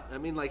freak out. I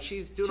mean, like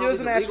she's doing. She all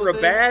doesn't these ask for a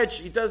things. badge.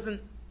 She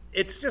doesn't.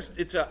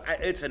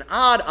 It's an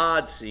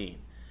odd scene.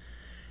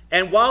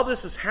 And while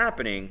this is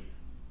happening,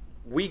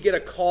 we get a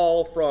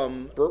call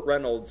from Burt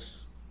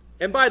Reynolds.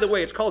 And by the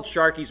way, it's called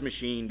Sharkey's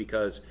Machine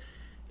because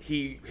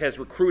he has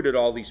recruited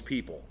all these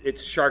people.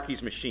 It's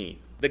Sharkey's Machine.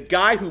 The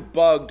guy who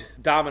bugged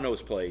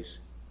Domino's place,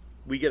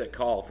 we get a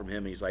call from him.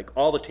 And he's like,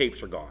 all the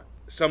tapes are gone.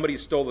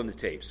 Somebody's stolen the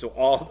tapes. So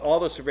all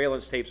the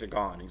surveillance tapes are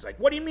gone. He's like,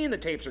 what do you mean the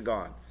tapes are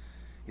gone?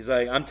 He's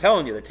like, I'm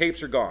telling you, the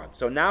tapes are gone.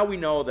 So now we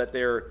know that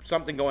there's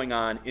something going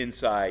on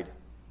inside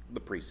the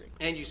precinct.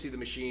 And you see the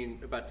machine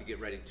about to get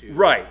ready to...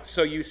 Right.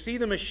 So you see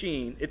the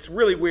machine. It's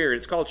really weird.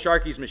 It's called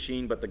Sharkey's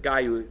Machine, but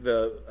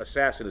the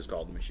assassin is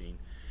called the Machine.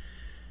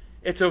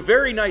 It's a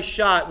very nice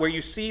shot where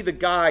you see the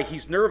guy,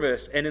 he's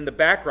nervous, and in the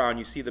background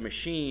you see the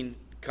machine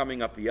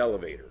coming up the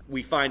elevator.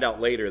 We find out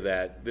later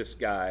that this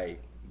guy,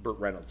 Burt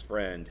Reynolds'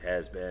 friend,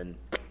 has been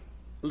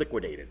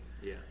liquidated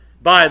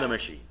by the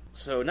machine.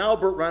 So now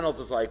Burt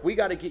Reynolds is like, we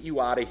got to get you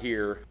out of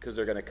here because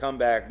they're going to come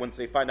back. Once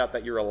they find out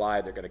that you're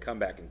alive, they're going to come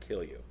back and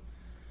kill you.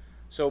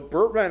 So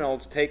Burt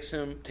Reynolds takes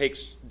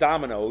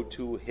Domino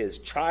to his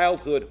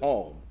childhood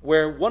home,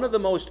 where one of the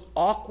most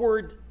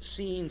awkward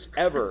scenes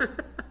ever.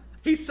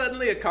 He's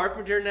suddenly a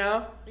carpenter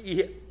now?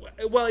 Yeah,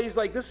 well, he's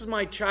like, this is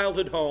my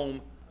childhood home.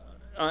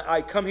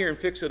 I come here and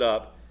fix it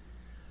up.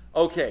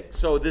 Okay,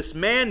 so this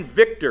man,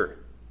 Victor,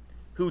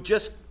 who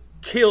just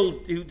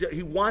killed,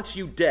 he wants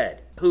you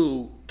dead,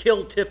 who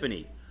killed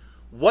Tiffany.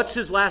 What's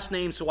his last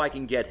name so I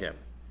can get him?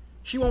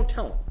 She won't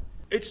tell him.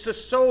 It's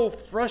just so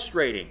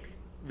frustrating,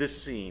 this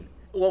scene.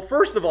 Well,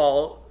 first of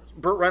all,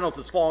 Burt Reynolds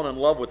has fallen in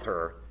love with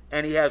her,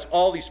 and he has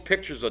all these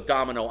pictures of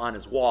Domino on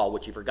his wall,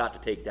 which he forgot to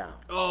take down.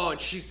 Oh, and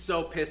she's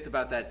so pissed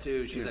about that,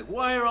 too. She's like,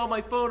 why are all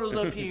my photos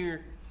up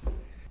here?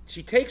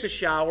 She takes a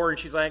shower, and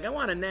she's like, I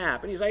want a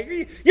nap. And he's like,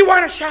 you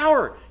want a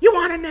shower? You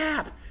want a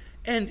nap?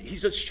 And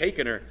he's just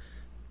shaking her.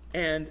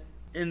 And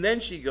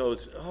then she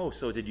goes, oh,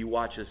 so did you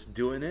watch us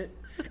doing it?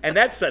 And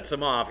that sets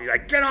him off. He's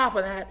like, get off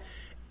of that.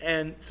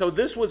 And so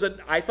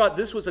I thought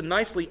this was a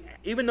nicely,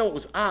 even though it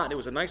was odd, it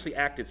was a nicely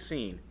acted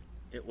scene.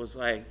 It was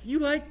like, you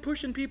like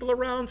pushing people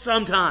around?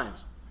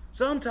 Sometimes.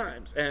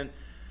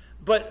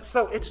 But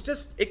so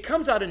it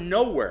comes out of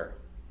nowhere.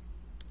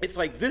 It's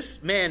like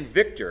this man,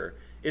 Victor,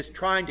 is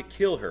trying to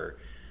kill her.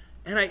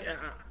 And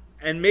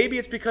And maybe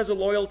it's because of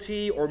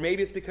loyalty, or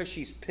maybe it's because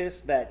she's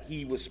pissed that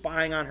he was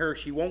spying on her.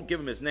 She won't give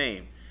him his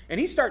name. And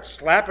he starts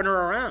slapping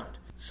her around.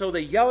 So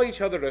they yell at each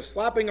other. They're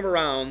slapping him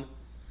around.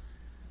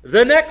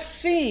 The next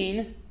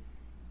scene,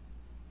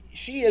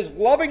 she is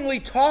lovingly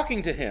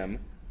talking to him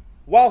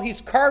while he's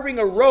carving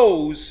a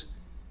rose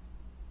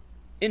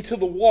into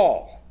the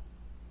wall.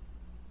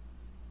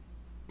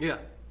 Yeah.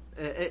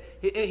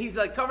 He's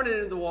like covering it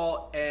in the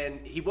wall,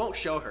 and he won't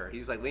show her.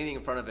 He's like leaning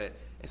in front of it.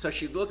 And so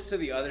she looks to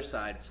the other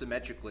side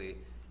symmetrically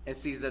and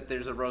sees that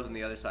there's a rose on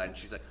the other side. And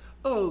she's like,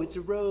 oh, it's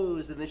a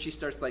rose. And then she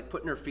starts like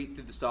putting her feet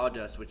through the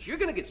sawdust, which you're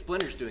going to get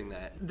splinters doing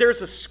that.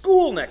 There's a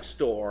school next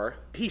door.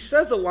 He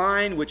says a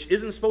line which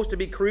isn't supposed to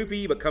be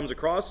creepy, but comes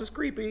across as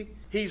creepy.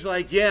 He's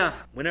like, yeah,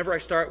 whenever I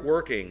start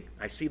working,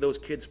 I see those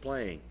kids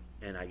playing,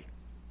 and I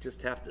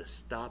just have to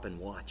stop and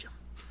watch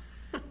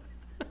them.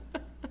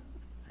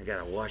 I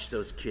gotta watch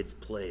those kids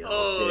play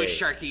all day. Oh,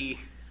 Sharkey.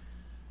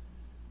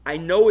 I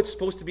know it's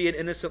supposed to be an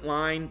innocent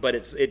line,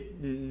 but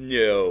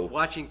no.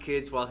 Watching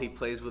kids while he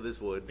plays with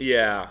his wood.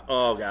 Yeah.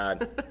 Oh,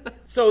 God.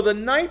 So the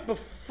night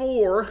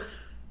before,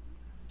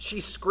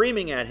 she's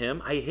screaming at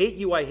him, I hate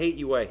you, I hate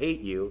you, I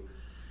hate you.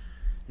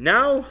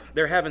 Now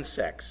they're having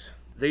sex.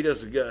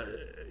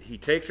 He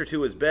takes her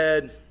to his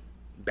bed.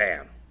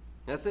 Bam.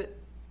 That's it.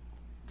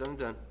 Done and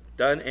done.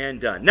 Done and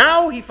done.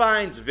 Now he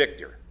finds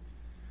Victor.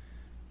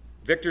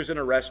 Victor's in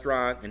a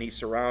restaurant, and he's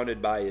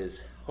surrounded by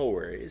his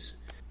whores.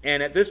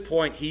 And at this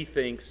point, he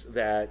thinks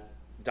that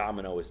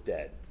Domino is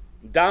dead.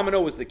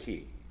 Domino is the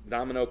key.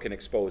 Domino can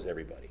expose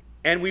everybody.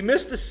 And we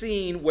missed a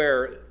scene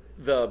where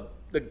the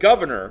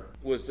governor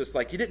was just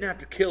like, you didn't have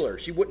to kill her.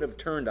 She wouldn't have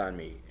turned on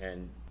me.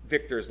 And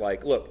Victor's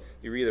like, look,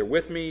 you're either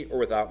with me or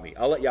without me.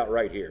 I'll let you out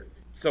right here.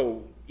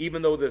 So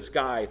even though this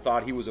guy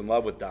thought he was in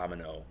love with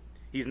Domino,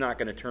 he's not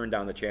going to turn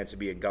down the chance of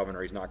being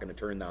governor. He's not going to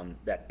turn down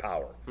that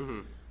power.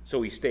 Mm-hmm.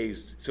 So he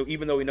stays. So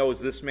even though he knows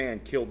this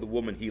man killed the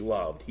woman he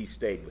loved, he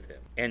stayed with him.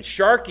 And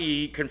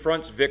Sharkey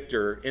confronts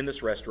Victor in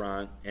this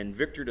restaurant, and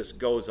Victor just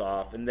goes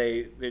off, and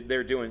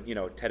they're doing,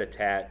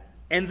 tete-a-tete.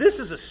 And this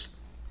is a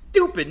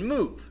stupid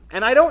move.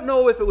 And I don't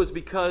know if it was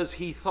because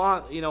he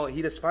thought,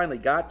 he just finally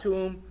got to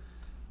him,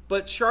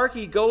 but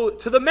Sharkey go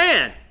to the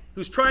man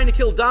who's trying to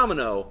kill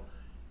Domino.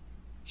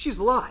 She's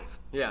alive.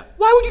 Yeah.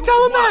 Why would you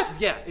tell him that?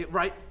 Yeah,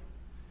 right.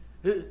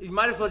 You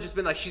might as well just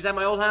been like, she's at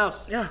my old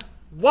house. Yeah.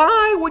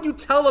 Why would you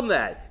tell him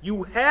that?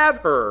 You have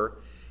her.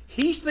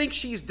 He thinks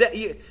she's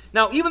dead.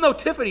 Now, even though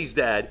Tiffany's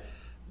dead,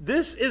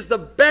 this is the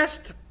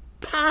best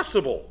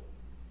possible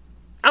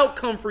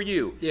outcome for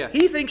you. Yeah.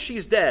 He thinks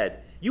she's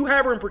dead. You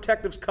have her in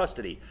protective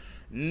custody.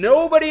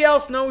 Nobody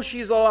else knows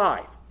she's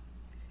alive.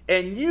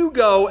 And you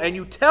go and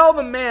you tell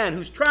the man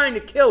who's trying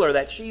to kill her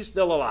that she's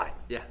still alive.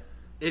 Yeah.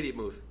 Idiot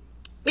move.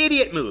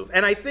 Idiot move.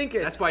 And I think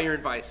that's why you're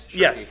in Vice. Sharkey.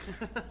 Yes.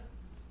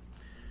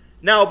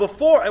 Now,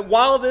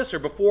 while this,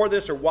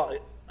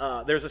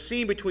 there's a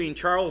scene between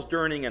Charles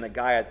Durning and a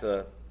guy at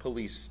the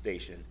police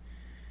station.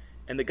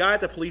 And the guy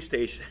at the police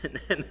station,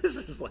 and this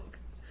is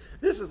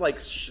like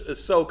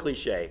so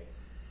cliche.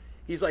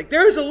 He's like,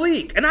 there's a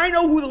leak, and I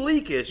know who the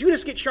leak is. You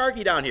just get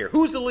Sharkey down here.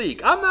 Who's the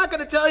leak? I'm not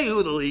going to tell you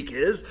who the leak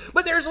is,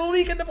 but there's a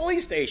leak in the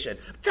police station.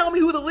 Tell me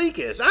who the leak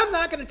is. I'm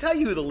not going to tell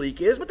you who the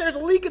leak is, but there's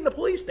a leak in the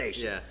police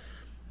station. Yeah.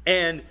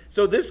 And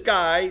so this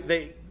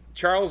guy,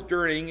 Charles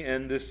Durning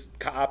and this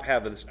cop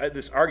have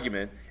this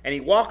argument, and he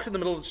walks in the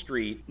middle of the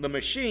street. The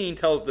machine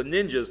tells the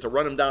ninjas to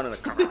run him down in a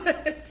car.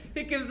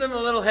 He gives them a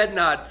little head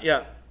nod.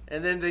 Yeah.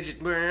 And then they just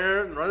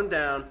run him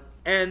down.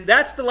 And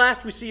that's the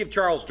last we see of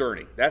Charles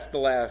Durning. That's the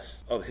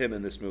last of him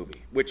in this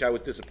movie, which I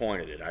was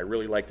disappointed in. I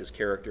really liked his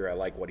character. I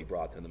like what he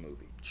brought to the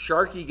movie.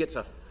 Sharkey gets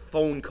a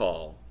phone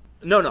call.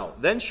 No.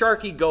 Then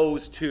Sharkey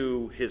goes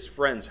to his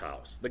friend's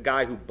house, the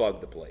guy who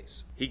bugged the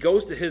place. He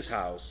goes to his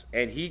house,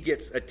 and he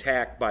gets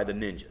attacked by the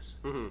ninjas.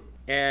 Mm-hmm.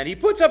 And he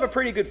puts up a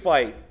pretty good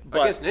fight.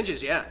 Against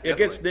ninjas, yeah. Definitely.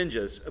 Against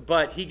ninjas.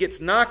 But he gets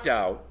knocked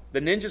out.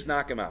 The ninjas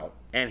knock him out.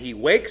 And he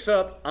wakes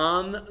up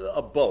on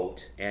a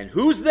boat. And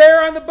who's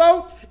there on the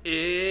boat?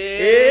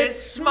 It's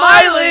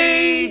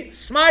Smiley!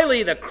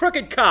 Smiley, the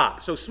crooked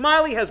cop. So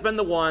Smiley has been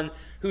the one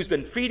who's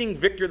been feeding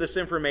Victor this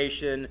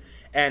information,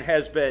 and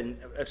has been,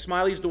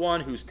 Smiley's the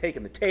one who's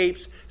taken the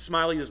tapes.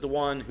 Smiley is the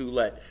one who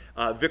let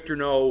Victor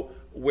know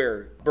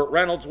where Burt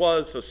Reynolds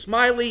was. So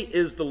Smiley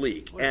is the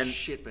leak. What a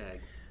shitbag.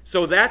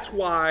 So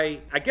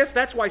I guess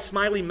that's why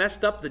Smiley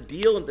messed up the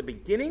deal at the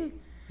beginning.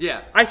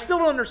 Yeah. I still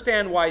don't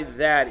understand why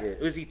that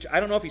is.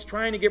 I don't know if he's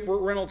trying to get Burt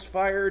Reynolds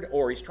fired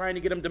or he's trying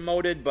to get him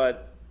demoted,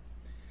 but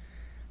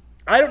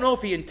I don't know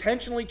if he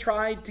intentionally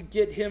tried to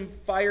get him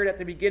fired at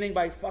the beginning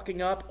by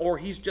fucking up, or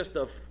he's just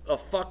a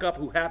fuck up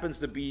who happens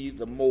to be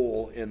the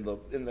mole in the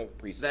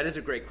precinct. That is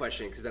a great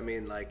question, because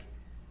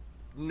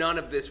none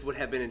of this would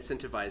have been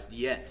incentivized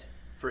yet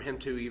for him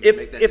to even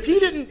make that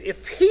decision.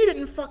 If he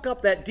didn't fuck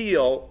up that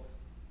deal,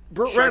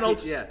 Burt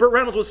Reynolds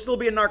would still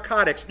be in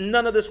narcotics.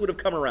 None of this would have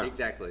come around.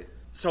 Exactly.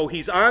 So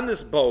he's on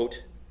this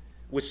boat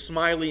with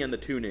Smiley and the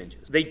two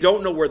ninjas. They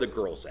don't know where the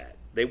girl's at.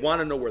 They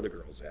want to know where the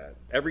girl's at.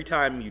 Every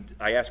time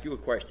I ask you a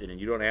question and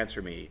you don't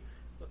answer me,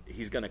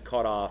 he's going to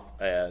cut off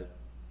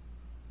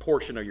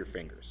portion of your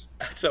fingers.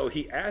 So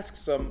he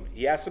asks him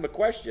a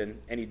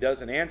question, and he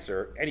doesn't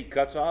answer, and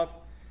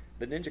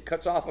the ninja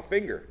cuts off a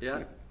finger.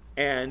 Yeah.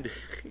 And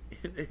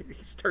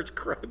he starts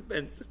crying,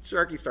 and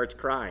Sharky starts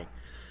crying.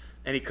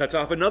 And he cuts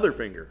off another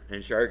finger,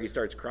 and Sharky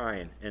starts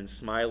crying, and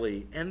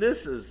Smiley, and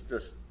this is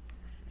just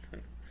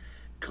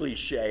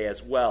cliche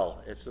as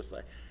well. It's just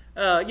like,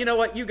 you know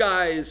what, you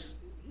guys,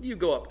 you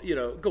go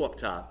up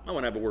top. I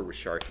want to have a word with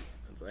Sharky.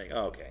 It's like,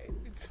 okay.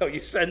 So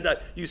you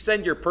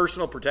send your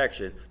personal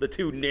protection, the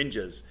two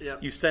ninjas.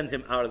 Yep. You send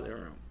him out of the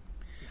room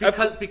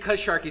because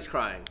Sharky's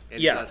crying and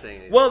he's not saying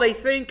anything. Well, they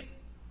think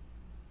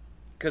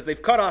because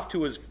they've cut off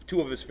two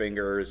of his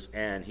fingers,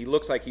 and he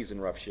looks like he's in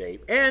rough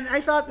shape. And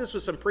I thought this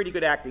was some pretty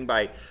good acting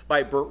by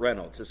Burt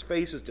Reynolds. His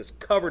face is just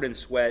covered in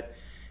sweat,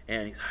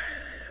 and he's,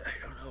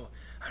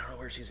 I don't know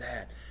where she's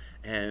at.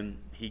 And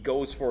he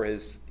goes for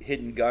his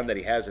hidden gun that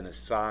he has in his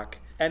sock.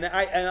 And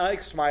I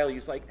like Smiley.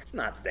 He's like, it's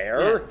not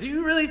there. Yeah. Do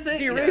you really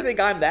think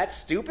I'm that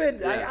stupid?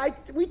 Yeah.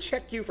 We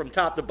checked you from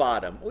top to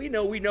bottom. We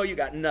know you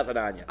got nothing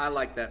on you. I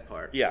like that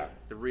part. Yeah.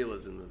 The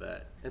realism of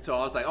that. And so I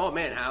was like, oh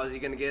man, how is he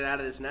going to get out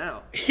of this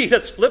now? He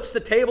just flips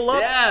the table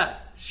up. Yeah.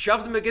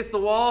 Shoves him against the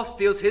wall,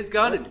 steals his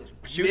gun, and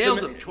shoots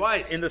nails him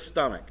twice. In the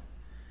stomach.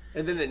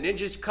 And then the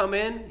ninjas come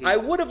in. I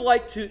would have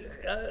liked to...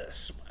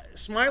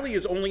 Smiley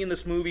is only in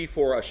this movie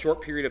for a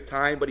short period of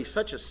time, but he's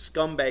such a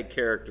scumbag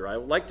character. I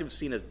would like to have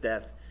seen his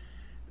death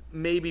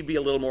maybe be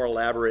a little more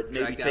elaborate,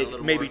 maybe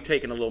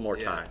taking a little more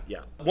time. Yeah.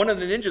 One of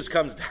the ninjas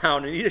comes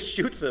down and he just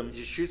shoots him. He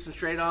just shoots him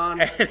straight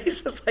on. And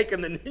he's just like,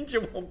 and the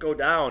ninja won't go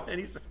down. And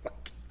he's just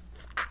like,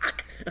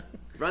 fuck.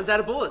 Runs out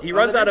of bullets. He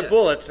runs out of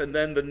bullets, and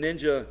then the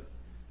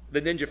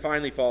ninja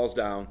finally falls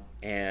down,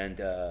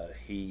 and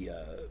he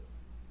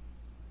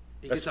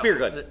a spear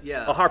gun.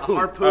 A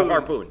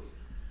harpoon.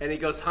 And he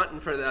goes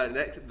hunting for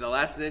the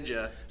last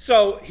ninja.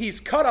 So he's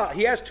cut off.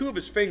 He has two of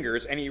his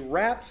fingers, and he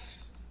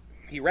wraps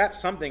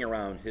something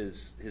around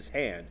his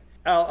hand.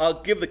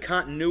 I'll give the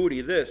continuity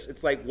of this.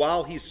 It's like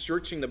while he's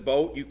searching the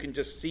boat, you can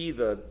just see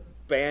the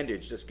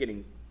bandage just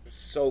getting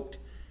soaked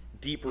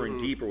deeper and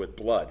deeper with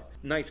blood.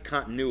 Nice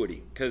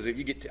continuity, because if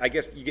you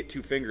get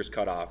two fingers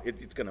cut off,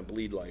 it's gonna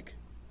bleed like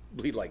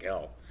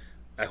hell.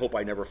 I hope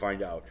I never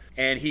find out.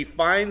 And he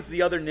finds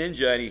the other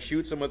ninja and he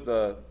shoots him with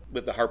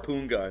the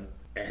harpoon gun,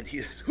 and he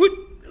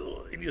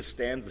just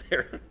stands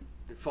there.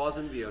 It falls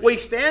into the ocean. Well, he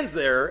stands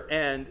there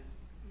and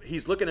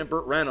he's looking at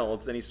Burt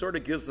Reynolds, and he sort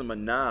of gives him a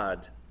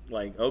nod,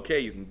 like, okay,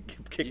 you can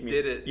kick me.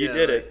 You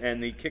did it.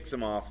 And he kicks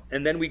him off.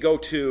 And then we go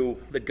to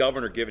the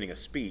governor giving a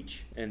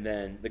speech, and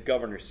then the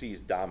governor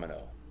sees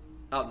Domino.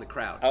 Out in the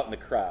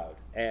crowd.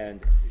 And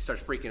he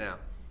starts freaking out.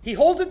 He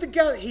holds it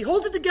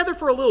together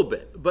for a little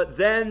bit, but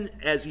then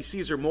as he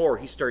sees her more,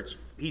 he starts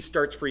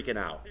freaking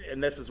out.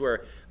 And this is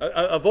where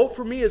a vote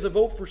for me is a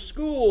vote for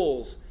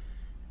schools.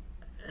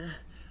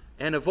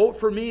 And a vote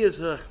for me is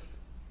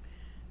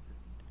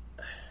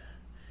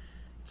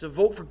it's a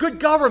vote for good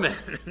government.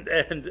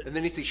 and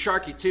then he sees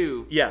Sharkey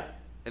too. Yeah.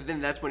 And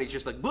then that's when he's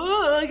just like,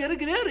 I gotta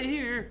get out of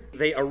here.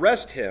 They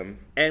arrest him,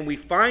 and we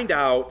find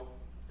out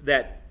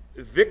that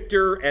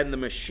Victor and the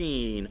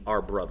Machine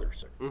are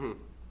brothers. Mm-hmm.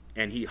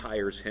 And he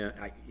hires him,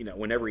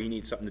 whenever he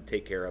needs something to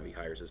take care of, he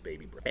hires his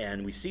baby brother.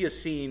 And we see a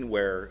scene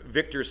where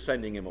Victor's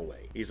sending him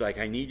away. He's like,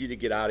 I need you to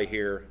get out of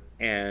here.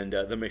 And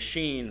the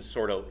Machine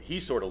sort of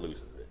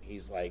loses it.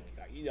 He's like,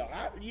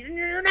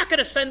 you're not going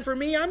to send for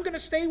me. I'm going to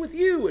stay with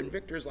you. And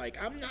Victor's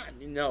like, I'm not.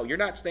 No, you're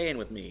not staying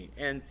with me.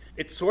 And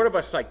it's sort of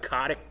a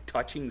psychotic,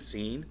 touching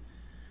scene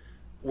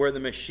where the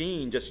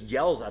Machine just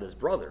yells at his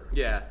brother.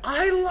 Yeah.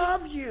 I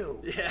love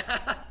you.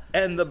 Yeah.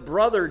 And the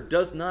brother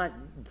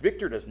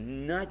Victor does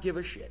not give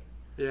a shit.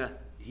 Yeah.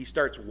 He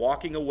starts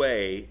walking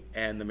away,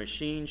 and the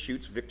Machine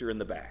shoots Victor in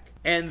the back.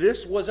 And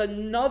this was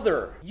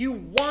another. You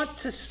want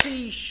to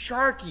see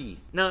Sharkey.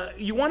 Now,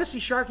 you want to see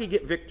Sharkey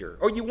get Victor,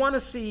 or you want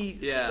to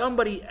see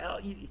somebody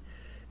else.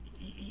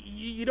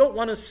 You don't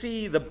want to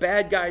see the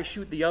bad guy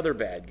shoot the other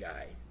bad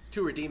guy. It's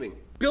too redeeming.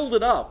 Build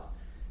it up.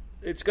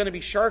 It's going to be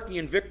Sharkey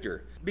and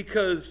Victor,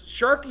 because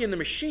Sharkey and the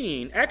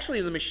Machine,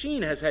 actually the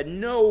Machine had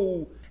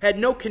no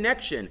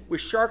connection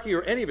with Sharkey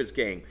or any of his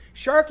gang.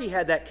 Sharkey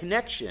had that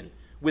connection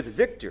with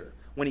Victor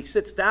when he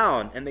sits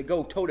down and they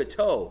go toe to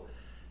toe.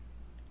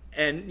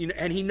 And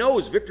he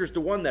knows Victor's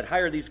the one that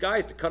hired these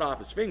guys to cut off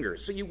his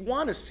fingers. So you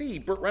want to see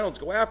Burt Reynolds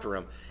go after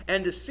him,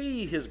 and to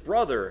see his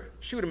brother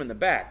shoot him in the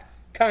back,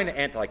 kind of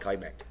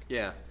anticlimactic.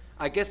 Yeah.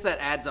 I guess that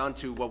adds on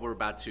to what we're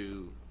about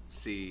to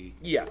see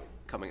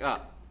coming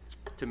up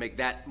to make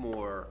that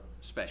more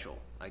special,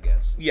 I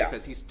guess. Yeah.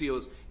 Because he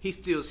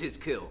steals his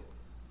kill.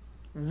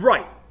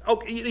 Right.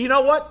 Okay, you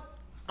know what?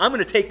 I'm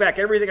going to take back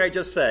everything I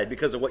just said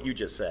because of what you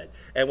just said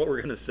and what we're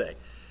going to say.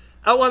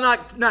 Well,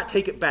 not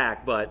take it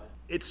back, but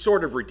it's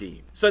sort of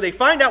redeemed. So they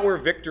find out where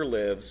Victor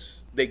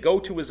lives. They go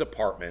to his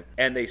apartment,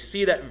 and they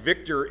see that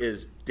Victor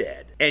is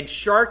dead. And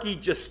Sharkey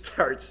just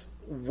starts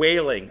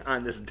wailing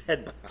on this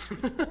dead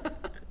body.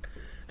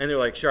 And they're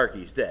like,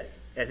 Sharky's dead.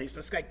 And he's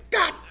just like,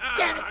 God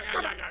damn it,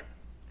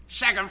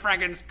 Shaggin'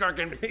 fraggin'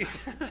 skirkin'.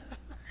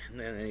 And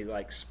then he's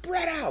like,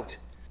 spread out.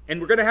 And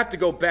we're going to have to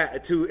go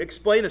back to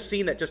explain a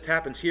scene that just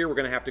happens here. We're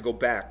going to have to go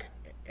back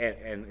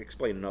and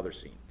explain another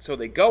scene. So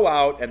they go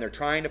out and they're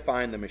trying to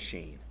find the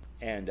machine.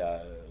 And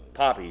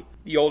Poppy,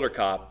 the older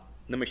cop,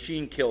 the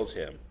machine kills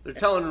him. They're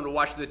telling him to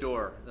watch the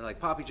door. They're like,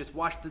 Poppy, just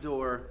watch the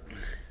door.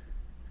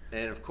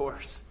 And of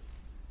course,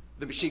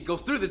 the machine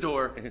goes through the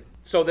door.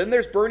 So then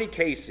there's Bernie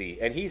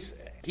Casey, and he's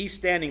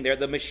standing there.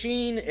 The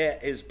machine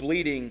is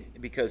bleeding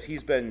because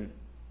he's been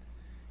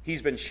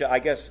shot. I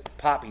guess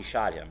Poppy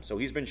shot him, so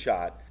he's been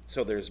shot.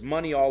 So there's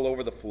money all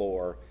over the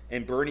floor,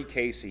 and Bernie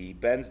Casey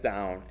bends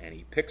down and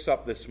he picks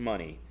up this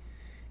money,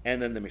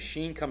 and then the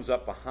machine comes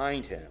up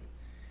behind him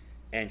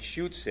and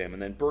shoots him,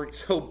 and then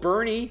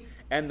Bernie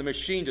and the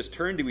machine just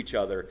turn to each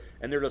other,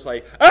 and they're just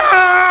like,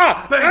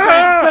 ah! Bang,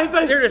 Ah! bang, bang,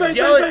 bang, they're just bang,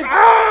 yelling, bang, bang.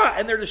 ah!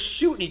 And they're just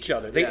shooting each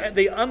other. Yeah.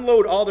 They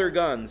unload all their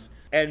guns,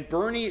 and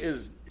Bernie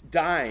is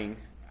dying.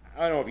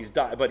 I don't know if he's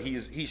dying, but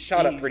he's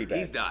shot up pretty bad.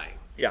 He's dying.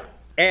 Yeah.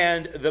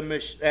 And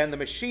the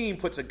machine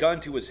puts a gun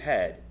to his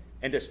head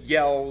and just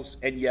yells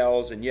and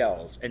yells and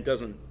yells and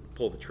doesn't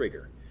pull the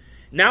trigger.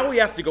 Now we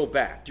have to go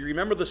back. Do you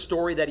remember the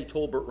story that he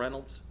told Burt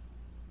Reynolds?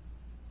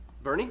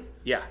 Bernie?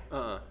 Yeah.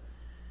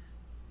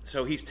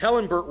 So he's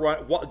telling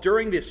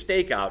during this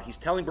stakeout, he's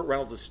telling Burt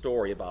Reynolds a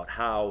story about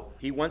how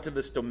he went to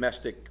this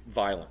domestic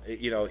violence.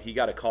 He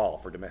got a call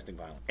for domestic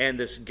violence, and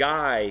this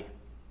guy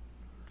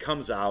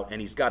comes out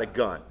and he's got a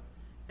gun,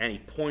 and he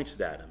points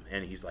it at him,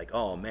 and he's like,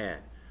 "Oh man,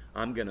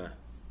 I'm gonna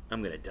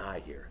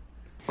die here."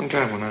 One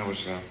time when I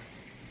was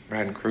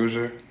riding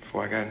cruiser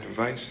before I got into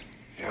Vice,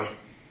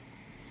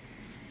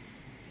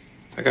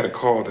 I got a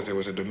call that there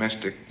was a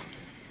domestic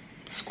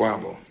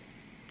squabble.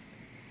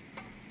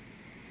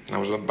 And I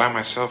was by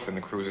myself in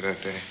the cruiser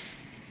that day.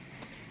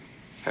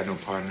 Had no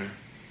partner.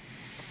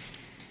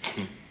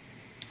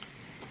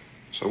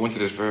 So I went to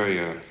this very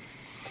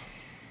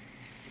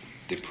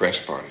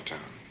depressed part of town.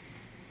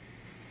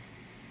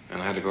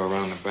 And I had to go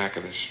around the back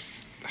of this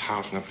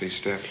house and up these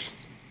steps.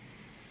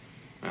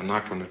 I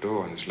knocked on the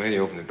door, and this lady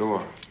opened the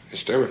door,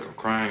 hysterical,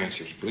 crying, and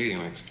she was bleeding.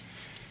 Like,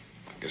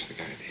 I guess the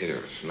guy had hit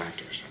her or smacked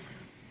her or something.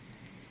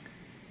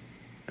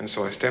 And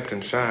so I stepped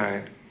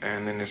inside,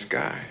 and then this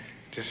guy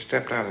just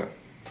stepped out of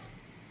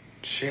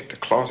the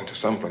closet to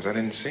someplace. I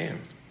didn't see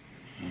him.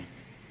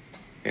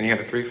 And he had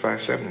a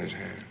 .357 in his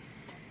hand.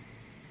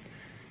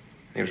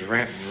 And he was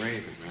ranting and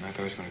raving, man. I thought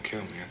he was going to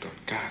kill me. I thought,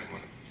 God, I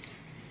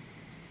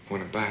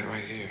want to bite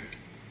right here.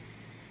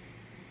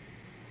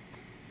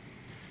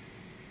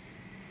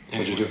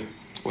 What'd you do?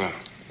 Well,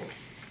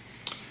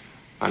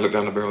 I looked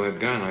down the barrel of that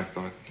gun. I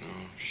thought, oh,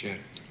 shit.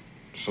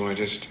 So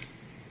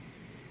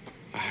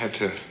I had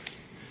to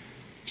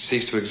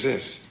cease to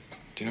exist.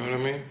 Do you know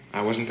what I mean?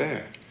 I wasn't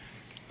there.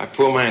 I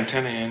pulled my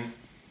antenna in,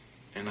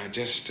 and I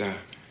just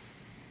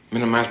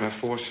minimized my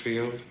force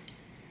field.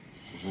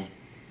 Mm-hmm.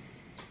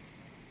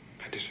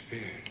 I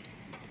disappeared.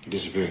 You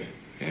disappeared?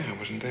 Yeah, I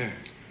wasn't there.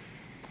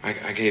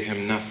 I gave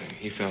him nothing.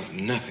 He felt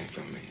nothing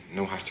from me.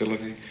 No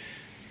hostility,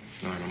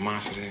 no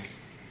animosity.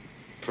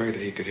 Prayed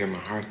that he could hear my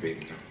heart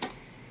beating though.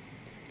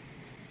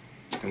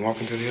 And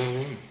walked into the other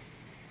room.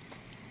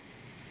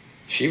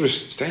 She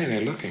was standing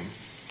there looking.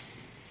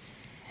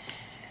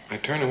 I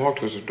turned and walked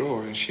towards the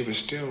door, and she was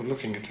still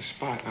looking at the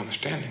spot I was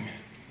standing in.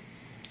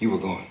 You were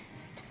gone?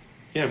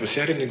 Yeah, but see,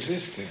 I didn't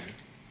exist there.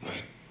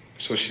 Right.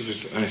 So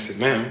I said,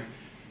 ma'am,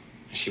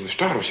 and she was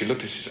startled. She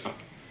looked and she said, oh,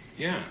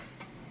 yeah.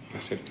 I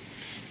said,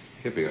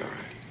 he'll be all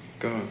right.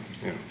 Go on,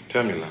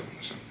 tell me you love him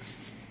or something.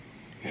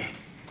 Yeah.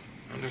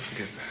 I'll never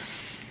forget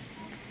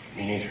that.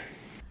 Me neither.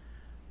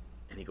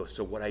 And he goes,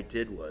 so what I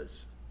did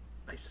was,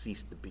 I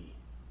ceased to be.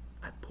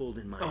 I pulled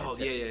in my antenna. Oh,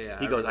 yeah.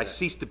 He goes, I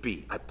ceased to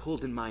be. I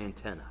pulled in my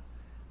antenna.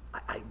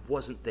 I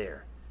wasn't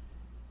there.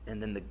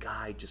 And then the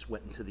guy just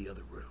went into the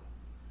other room.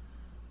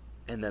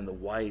 And then the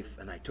wife,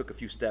 and I took a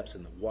few steps,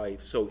 and the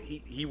wife, so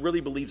he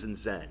really believes in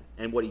Zen.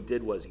 And what he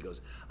did was, he goes,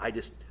 I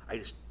just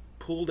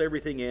pulled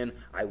everything in.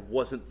 I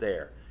wasn't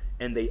there.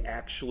 And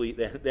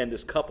then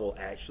this couple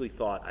actually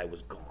thought I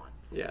was gone.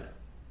 Yeah.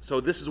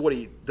 So this is what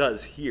he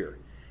does here.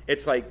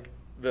 It's like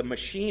the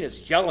machine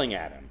is yelling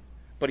at him,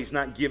 but he's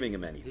not giving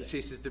him anything. He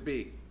ceases to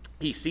be.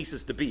 He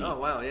ceases to be. Oh,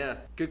 wow, yeah.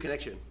 Good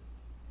connection.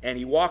 And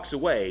he walks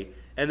away,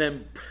 and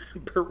then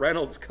Burt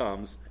Reynolds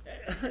comes.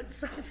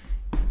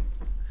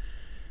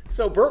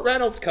 So Burt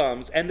Reynolds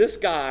comes, and this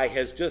guy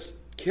has just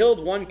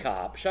killed one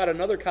cop, shot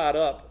another cop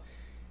up,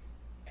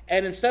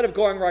 and instead of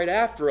going right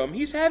after him,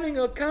 he's having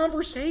a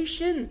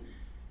conversation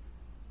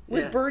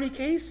with Bernie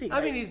Casey. I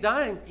mean, he's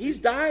dying. He's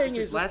dying. It's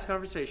his last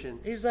conversation.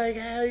 He's like,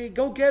 hey,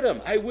 go get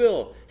him. I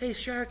will. Hey,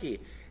 Sharkey.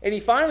 And he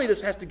finally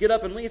just has to get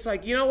up and leave. It's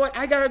like, you know what?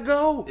 I got to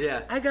go.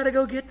 Yeah. I got to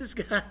go get this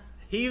guy.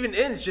 He even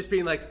ends just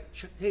being like,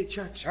 hey,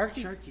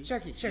 Sharkey.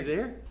 You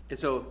there? And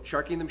so,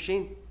 Sharkey and the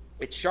Machine.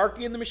 It's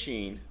Sharkey and the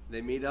Machine.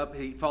 They meet up.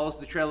 He follows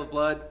the trail of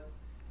blood.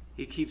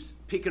 He keeps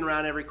peeking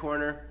around every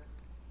corner.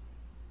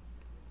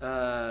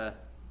 And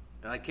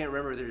I can't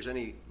remember if there's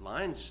any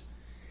lines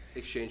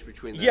exchanged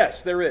between them.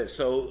 Yes, there is.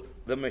 So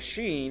the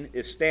Machine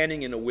is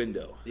standing in a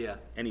window. Yeah.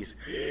 And he's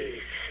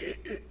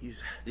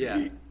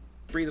yeah.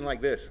 breathing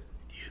like this.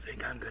 Do you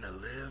think I'm going to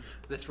live?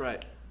 That's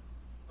right.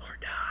 or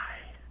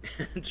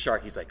die. And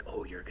Sharky's like,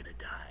 oh, you're going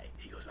to die.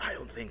 He goes, I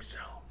don't think so.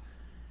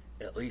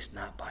 At least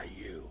not by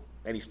you.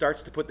 And he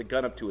starts to put the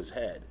gun up to his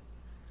head.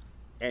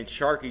 And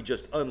Sharky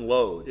just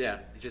unloads. Yeah,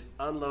 he just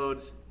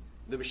unloads.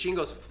 The machine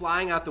goes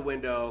flying out the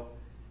window.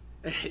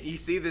 You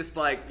see this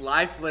like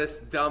lifeless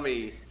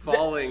dummy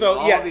falling.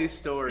 All these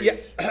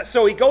stories. Yeah.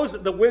 So he goes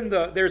the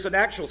window. There's an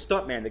actual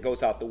stuntman that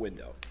goes out the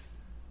window,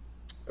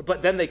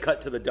 but then they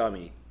cut to the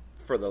dummy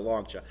for the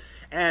long shot.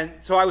 And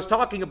so I was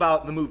talking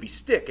about the movie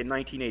Stick in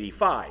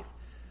 1985.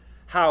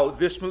 How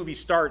this movie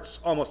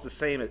starts almost the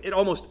same.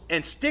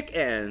 And Stick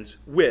ends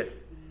with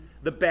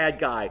the bad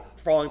guy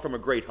falling from a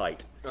great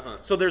height.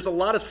 So there's a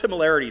lot of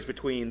similarities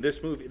between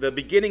this movie, the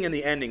beginning and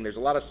the ending. There's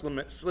a lot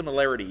of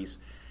similarities.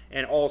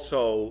 And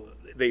also,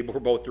 they were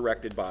both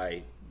directed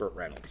by Burt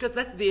Reynolds. Because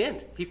that's the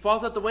end. He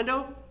falls out the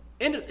window.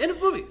 End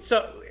of movie.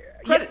 So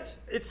credits.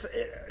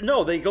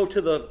 No, they go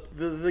to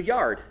the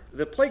yard,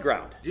 the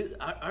playground. Dude,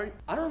 I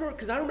don't remember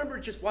because I remember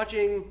just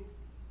watching.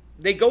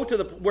 They go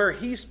to where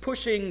he's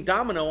pushing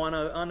Domino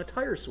on a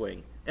tire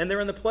swing, and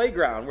they're in the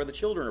playground where the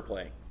children are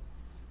playing.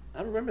 I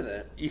don't remember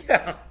that.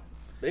 Yeah.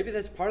 Maybe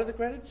that's part of the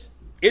credits.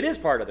 It is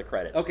part of the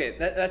credits. Okay,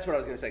 that's what I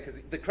was going to say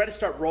because the credits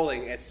start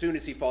rolling as soon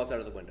as he falls out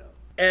of the window.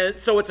 And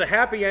so it's a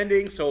happy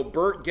ending. So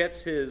Burt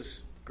gets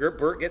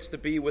to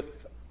be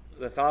with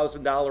the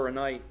 $1,000 a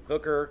night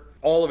hooker.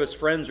 All of his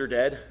friends are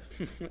dead.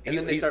 And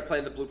then they start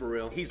playing the blooper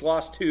reel. He's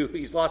lost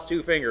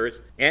two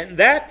fingers. And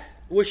that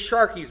was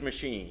Sharky's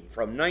Machine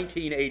from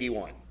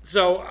 1981.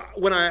 So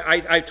when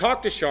I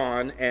talked to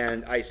Sean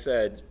and I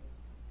said,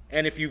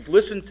 and if you've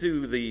listened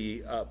to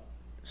the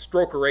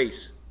Stroker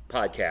Ace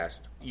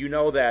podcast, you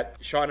know that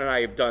Sean and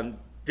I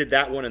did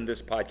that one and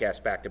this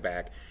podcast back to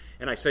back.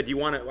 And I said, do you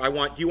want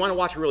to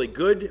watch a really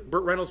good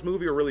Burt Reynolds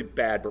movie or a really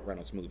bad Burt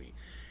Reynolds movie?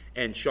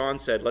 And Sean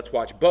said, let's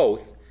watch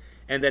both.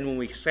 And then when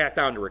we sat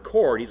down to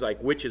record, he's like,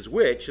 which is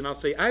which? And I'll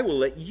say, I will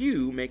let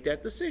you make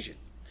that decision.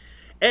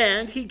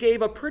 And he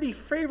gave a pretty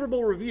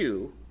favorable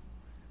review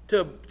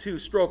to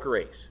Stroker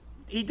Ace.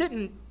 He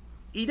didn't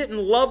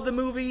love the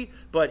movie,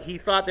 but he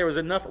thought there was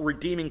enough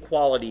redeeming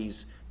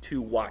qualities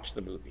to watch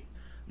the movie.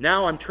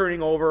 Now I'm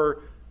turning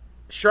over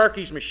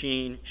Sharky's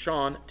Machine.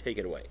 Sean, take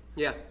it away.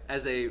 Yeah,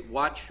 as a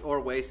watch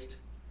or waste,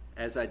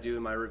 as I do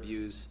in my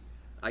reviews,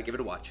 I give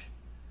it a watch.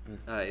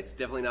 It's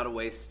definitely not a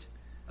waste.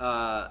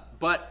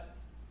 But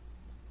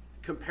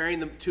comparing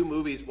the two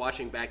movies,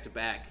 watching back to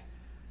back,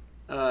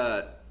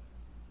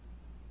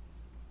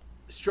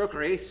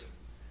 Stroker Ace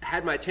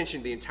had my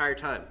attention the entire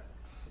time,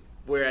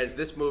 whereas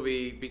this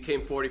movie became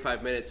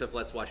 45 minutes of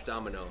let's watch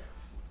Domino.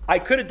 I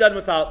could have done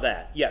without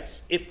that,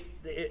 yes.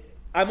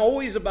 I'm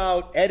always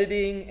about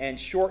editing and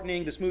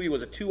shortening. This movie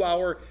was a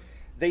 2-hour.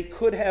 They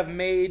could have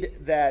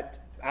made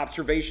that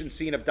observation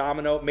scene of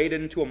Domino, made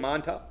it into a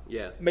montage.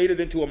 Yeah. Made it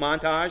into a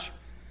montage.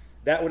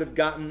 That would have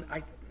gotten...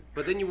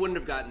 But then you wouldn't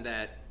have gotten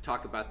that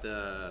talk about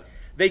the...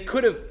 They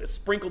could have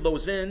sprinkled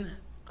those in,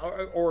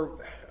 or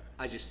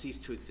I just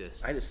ceased to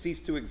exist. I just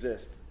ceased to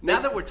exist. Now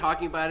that we're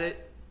talking about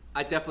it,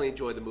 I definitely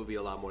enjoyed the movie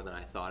a lot more than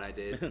I thought I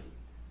did.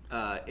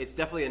 It's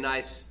definitely a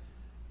nice,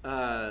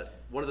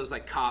 one of those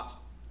like cops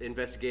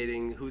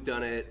investigating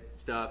whodunit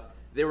stuff.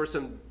 There were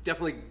some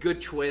definitely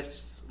good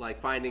twists,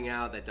 like finding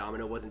out that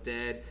Domino wasn't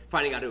dead,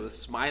 finding out it was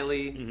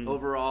Smiley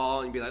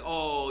overall, and be like,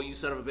 "Oh, you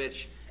son of a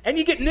bitch!" And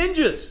you get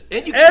ninjas.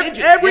 And you get ninjas.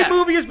 Every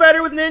movie is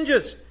better with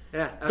ninjas.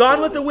 Yeah, absolutely.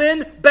 Gone with the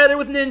Wind, better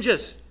with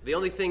ninjas. The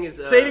only thing is...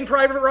 Saving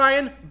Private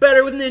Ryan,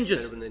 better with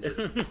ninjas. Better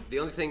with ninjas. The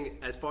only thing,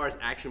 as far as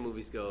action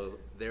movies go,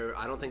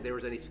 I don't think there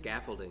was any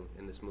scaffolding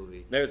in this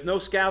movie. There was no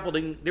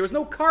scaffolding. There was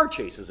no car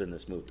chases in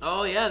this movie.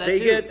 Oh, yeah,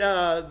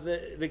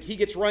 that too. He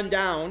gets run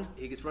down.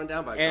 He gets run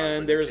down by a car.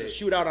 And there is a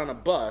shootout on a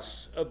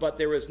bus, but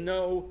there was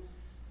no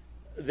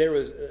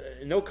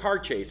car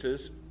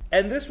chases.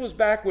 And this was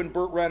back when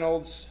Burt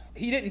Reynolds,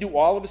 he didn't do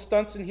all of his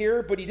stunts in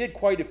here, but he did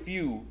quite a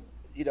few.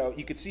 You know,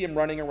 you could see him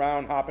running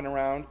around, hopping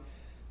around.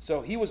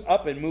 So he was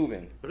up and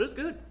moving. But it was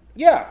good.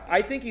 Yeah,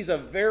 I think he's a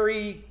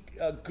very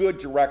good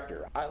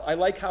director. I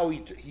like how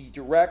he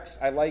directs.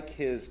 I like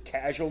his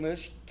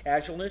casualness.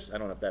 I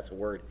don't know if that's a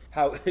word.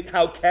 How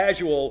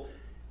casual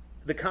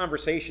the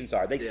conversations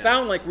are. They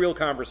sound like real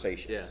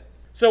conversations. Yeah.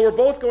 So we're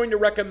both going to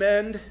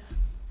recommend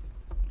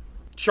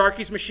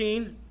Sharky's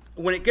Machine.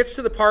 When it gets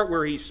to the part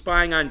where he's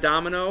spying on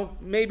Domino,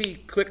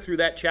 maybe click through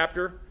that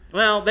chapter.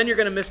 Well, then you're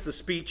going to miss the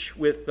speech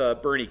with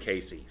Bernie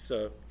Casey.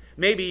 So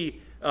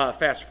maybe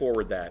fast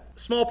forward that.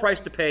 Small price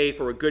to pay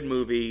for a good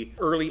movie,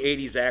 early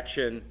 80s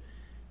action,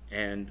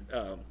 and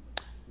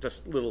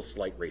just little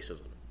slight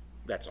racism.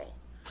 That's all.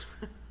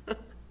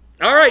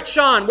 All right,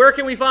 Sean, where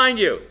can we find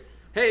you?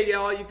 Hey,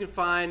 y'all, you can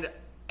find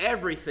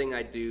everything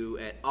I do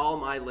at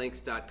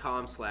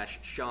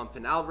allmylinks.com/Sean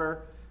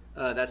Penalver.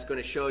 That's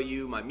going to show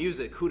you my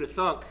music, Who'da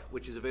Thunk,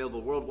 which is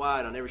available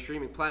worldwide on every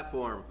streaming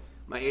platform.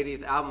 My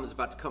 80th album is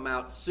about to come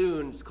out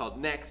soon. It's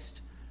called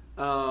Next.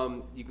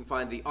 You can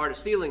find the Art of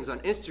Ceilings on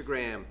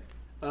Instagram.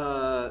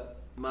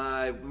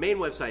 My main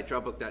website,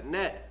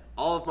 drawbook.net.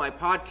 All of my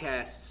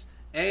podcasts.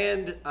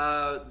 And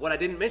what I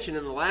didn't mention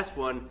in the last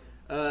one,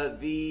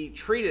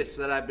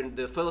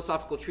 The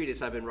philosophical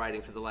treatise I've been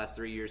writing for the last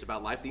 3 years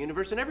about life, the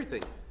universe, and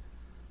everything.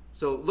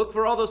 So look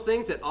for all those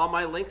things at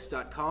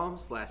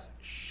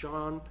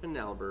allmylinks.com/Sean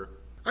Penalber.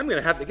 I'm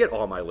going to have to get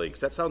all my links.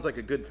 That sounds like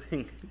a good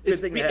thing.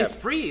 It's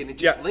free, and it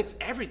just links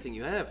everything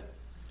you have.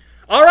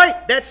 All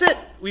right, that's it.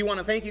 We want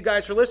to thank you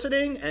guys for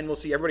listening, and we'll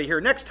see everybody here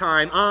next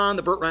time on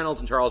the Burt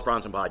Reynolds and Charles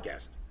Bronson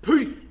podcast.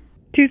 Peace.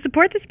 To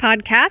support this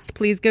podcast,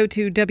 please go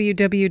to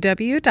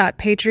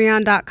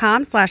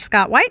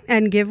www.patreon.com/Scott White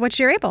and give what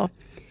you're able.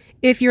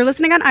 If you're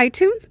listening on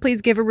iTunes,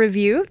 please give a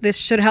review. This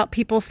should help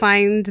people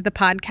find the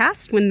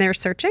podcast when they're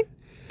searching.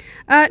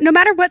 No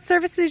matter what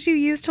services you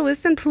use to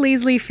listen,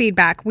 please leave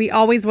feedback. We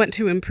always want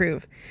to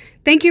improve.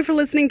 Thank you for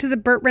listening to the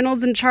Burt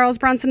Reynolds and Charles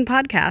Bronson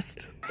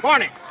podcast.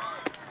 Morning.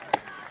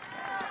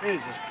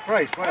 Jesus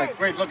Christ, what a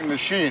great-looking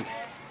machine.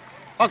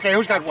 Okay,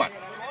 who's got what?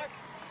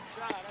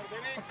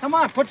 Well, come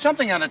on, put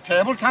something on the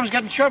table. Time's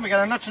getting short. We got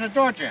our nuts in the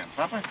door jam,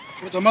 Papa.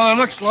 What the mother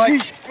looks like.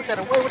 Jeez, put that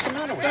away. What's the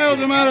matter with you? What's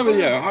the matter with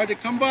you? Hard to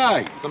come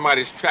by.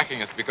 Somebody's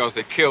tracking us because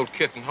they killed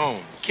Kitten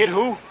Holmes. Kid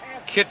who?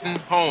 Kitten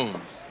Holmes.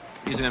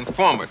 He's an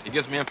informant. He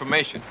gives me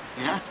information.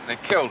 Yeah? They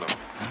killed him.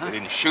 They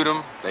didn't shoot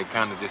him. They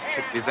kind of just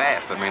kicked his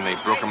ass. I mean, they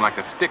broke him like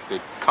a stick.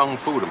 They kung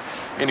fu'd him.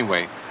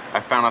 Anyway, I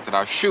found out that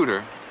our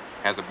shooter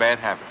has a bad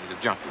habit. He's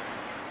a junkie.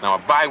 Now, a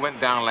buy went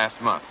down last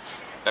month.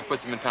 That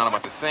puts him in town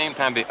about the same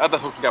time the other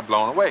hook got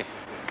blown away.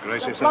 Could I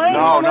say something?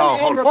 No.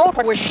 And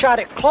revolver was shot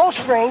at close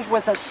range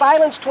with a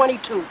silenced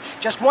 .22.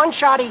 Just one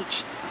shot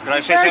each. Could I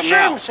say something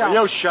now?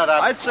 You shut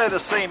up. I'd say the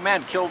same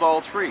man killed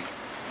all three.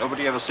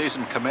 Nobody ever sees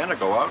him come in or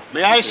go out.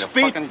 May I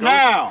speak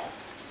now?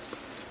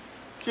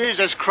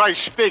 Jesus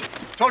Christ, speak.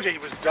 Told you he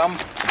was dumb.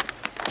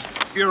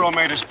 Bureau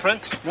made his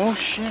print. No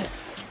shit.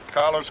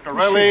 Carlos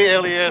Corelli,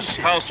 alias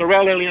Hal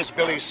Sorrell, alias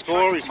Billy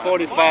Score. He's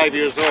 45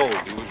 years old.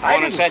 He was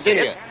born in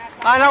Sardinia.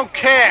 I don't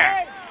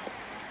care.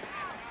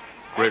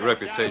 Great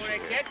reputation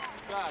here.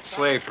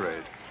 Slave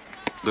trade.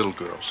 Little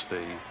girls,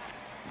 they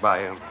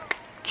buy them,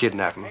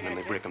 kidnap them, and then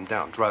they break them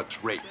down. Drugs,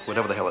 rape,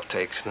 whatever the hell it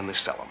takes, and then they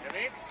sell them.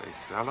 They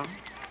sell them?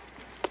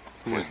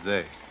 Who is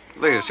they?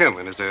 There's him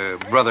and his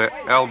brother,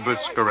 Albert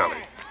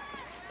Scarelli.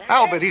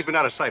 Albert, he's been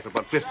out of sight for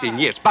about 15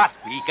 years, but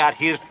we got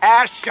his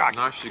ass shot.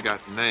 Now she got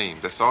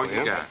names. That's all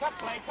you got.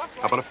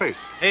 How about a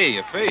face? Hey,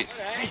 a face.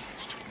 Hey,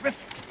 it's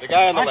terrific. The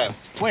guy on the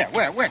left. Where?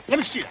 Let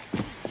me see that.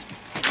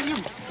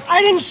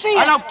 I didn't see it.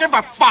 I don't give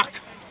a fuck.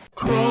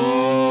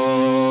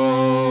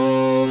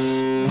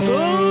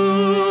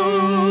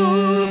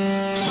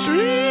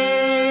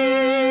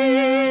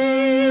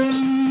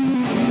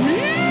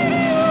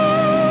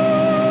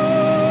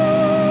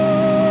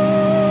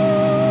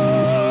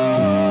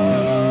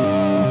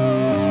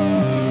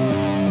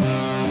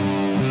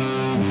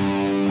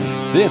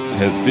 This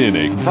has been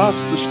a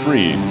Cross the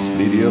Streams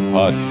Media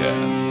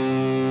Podcast.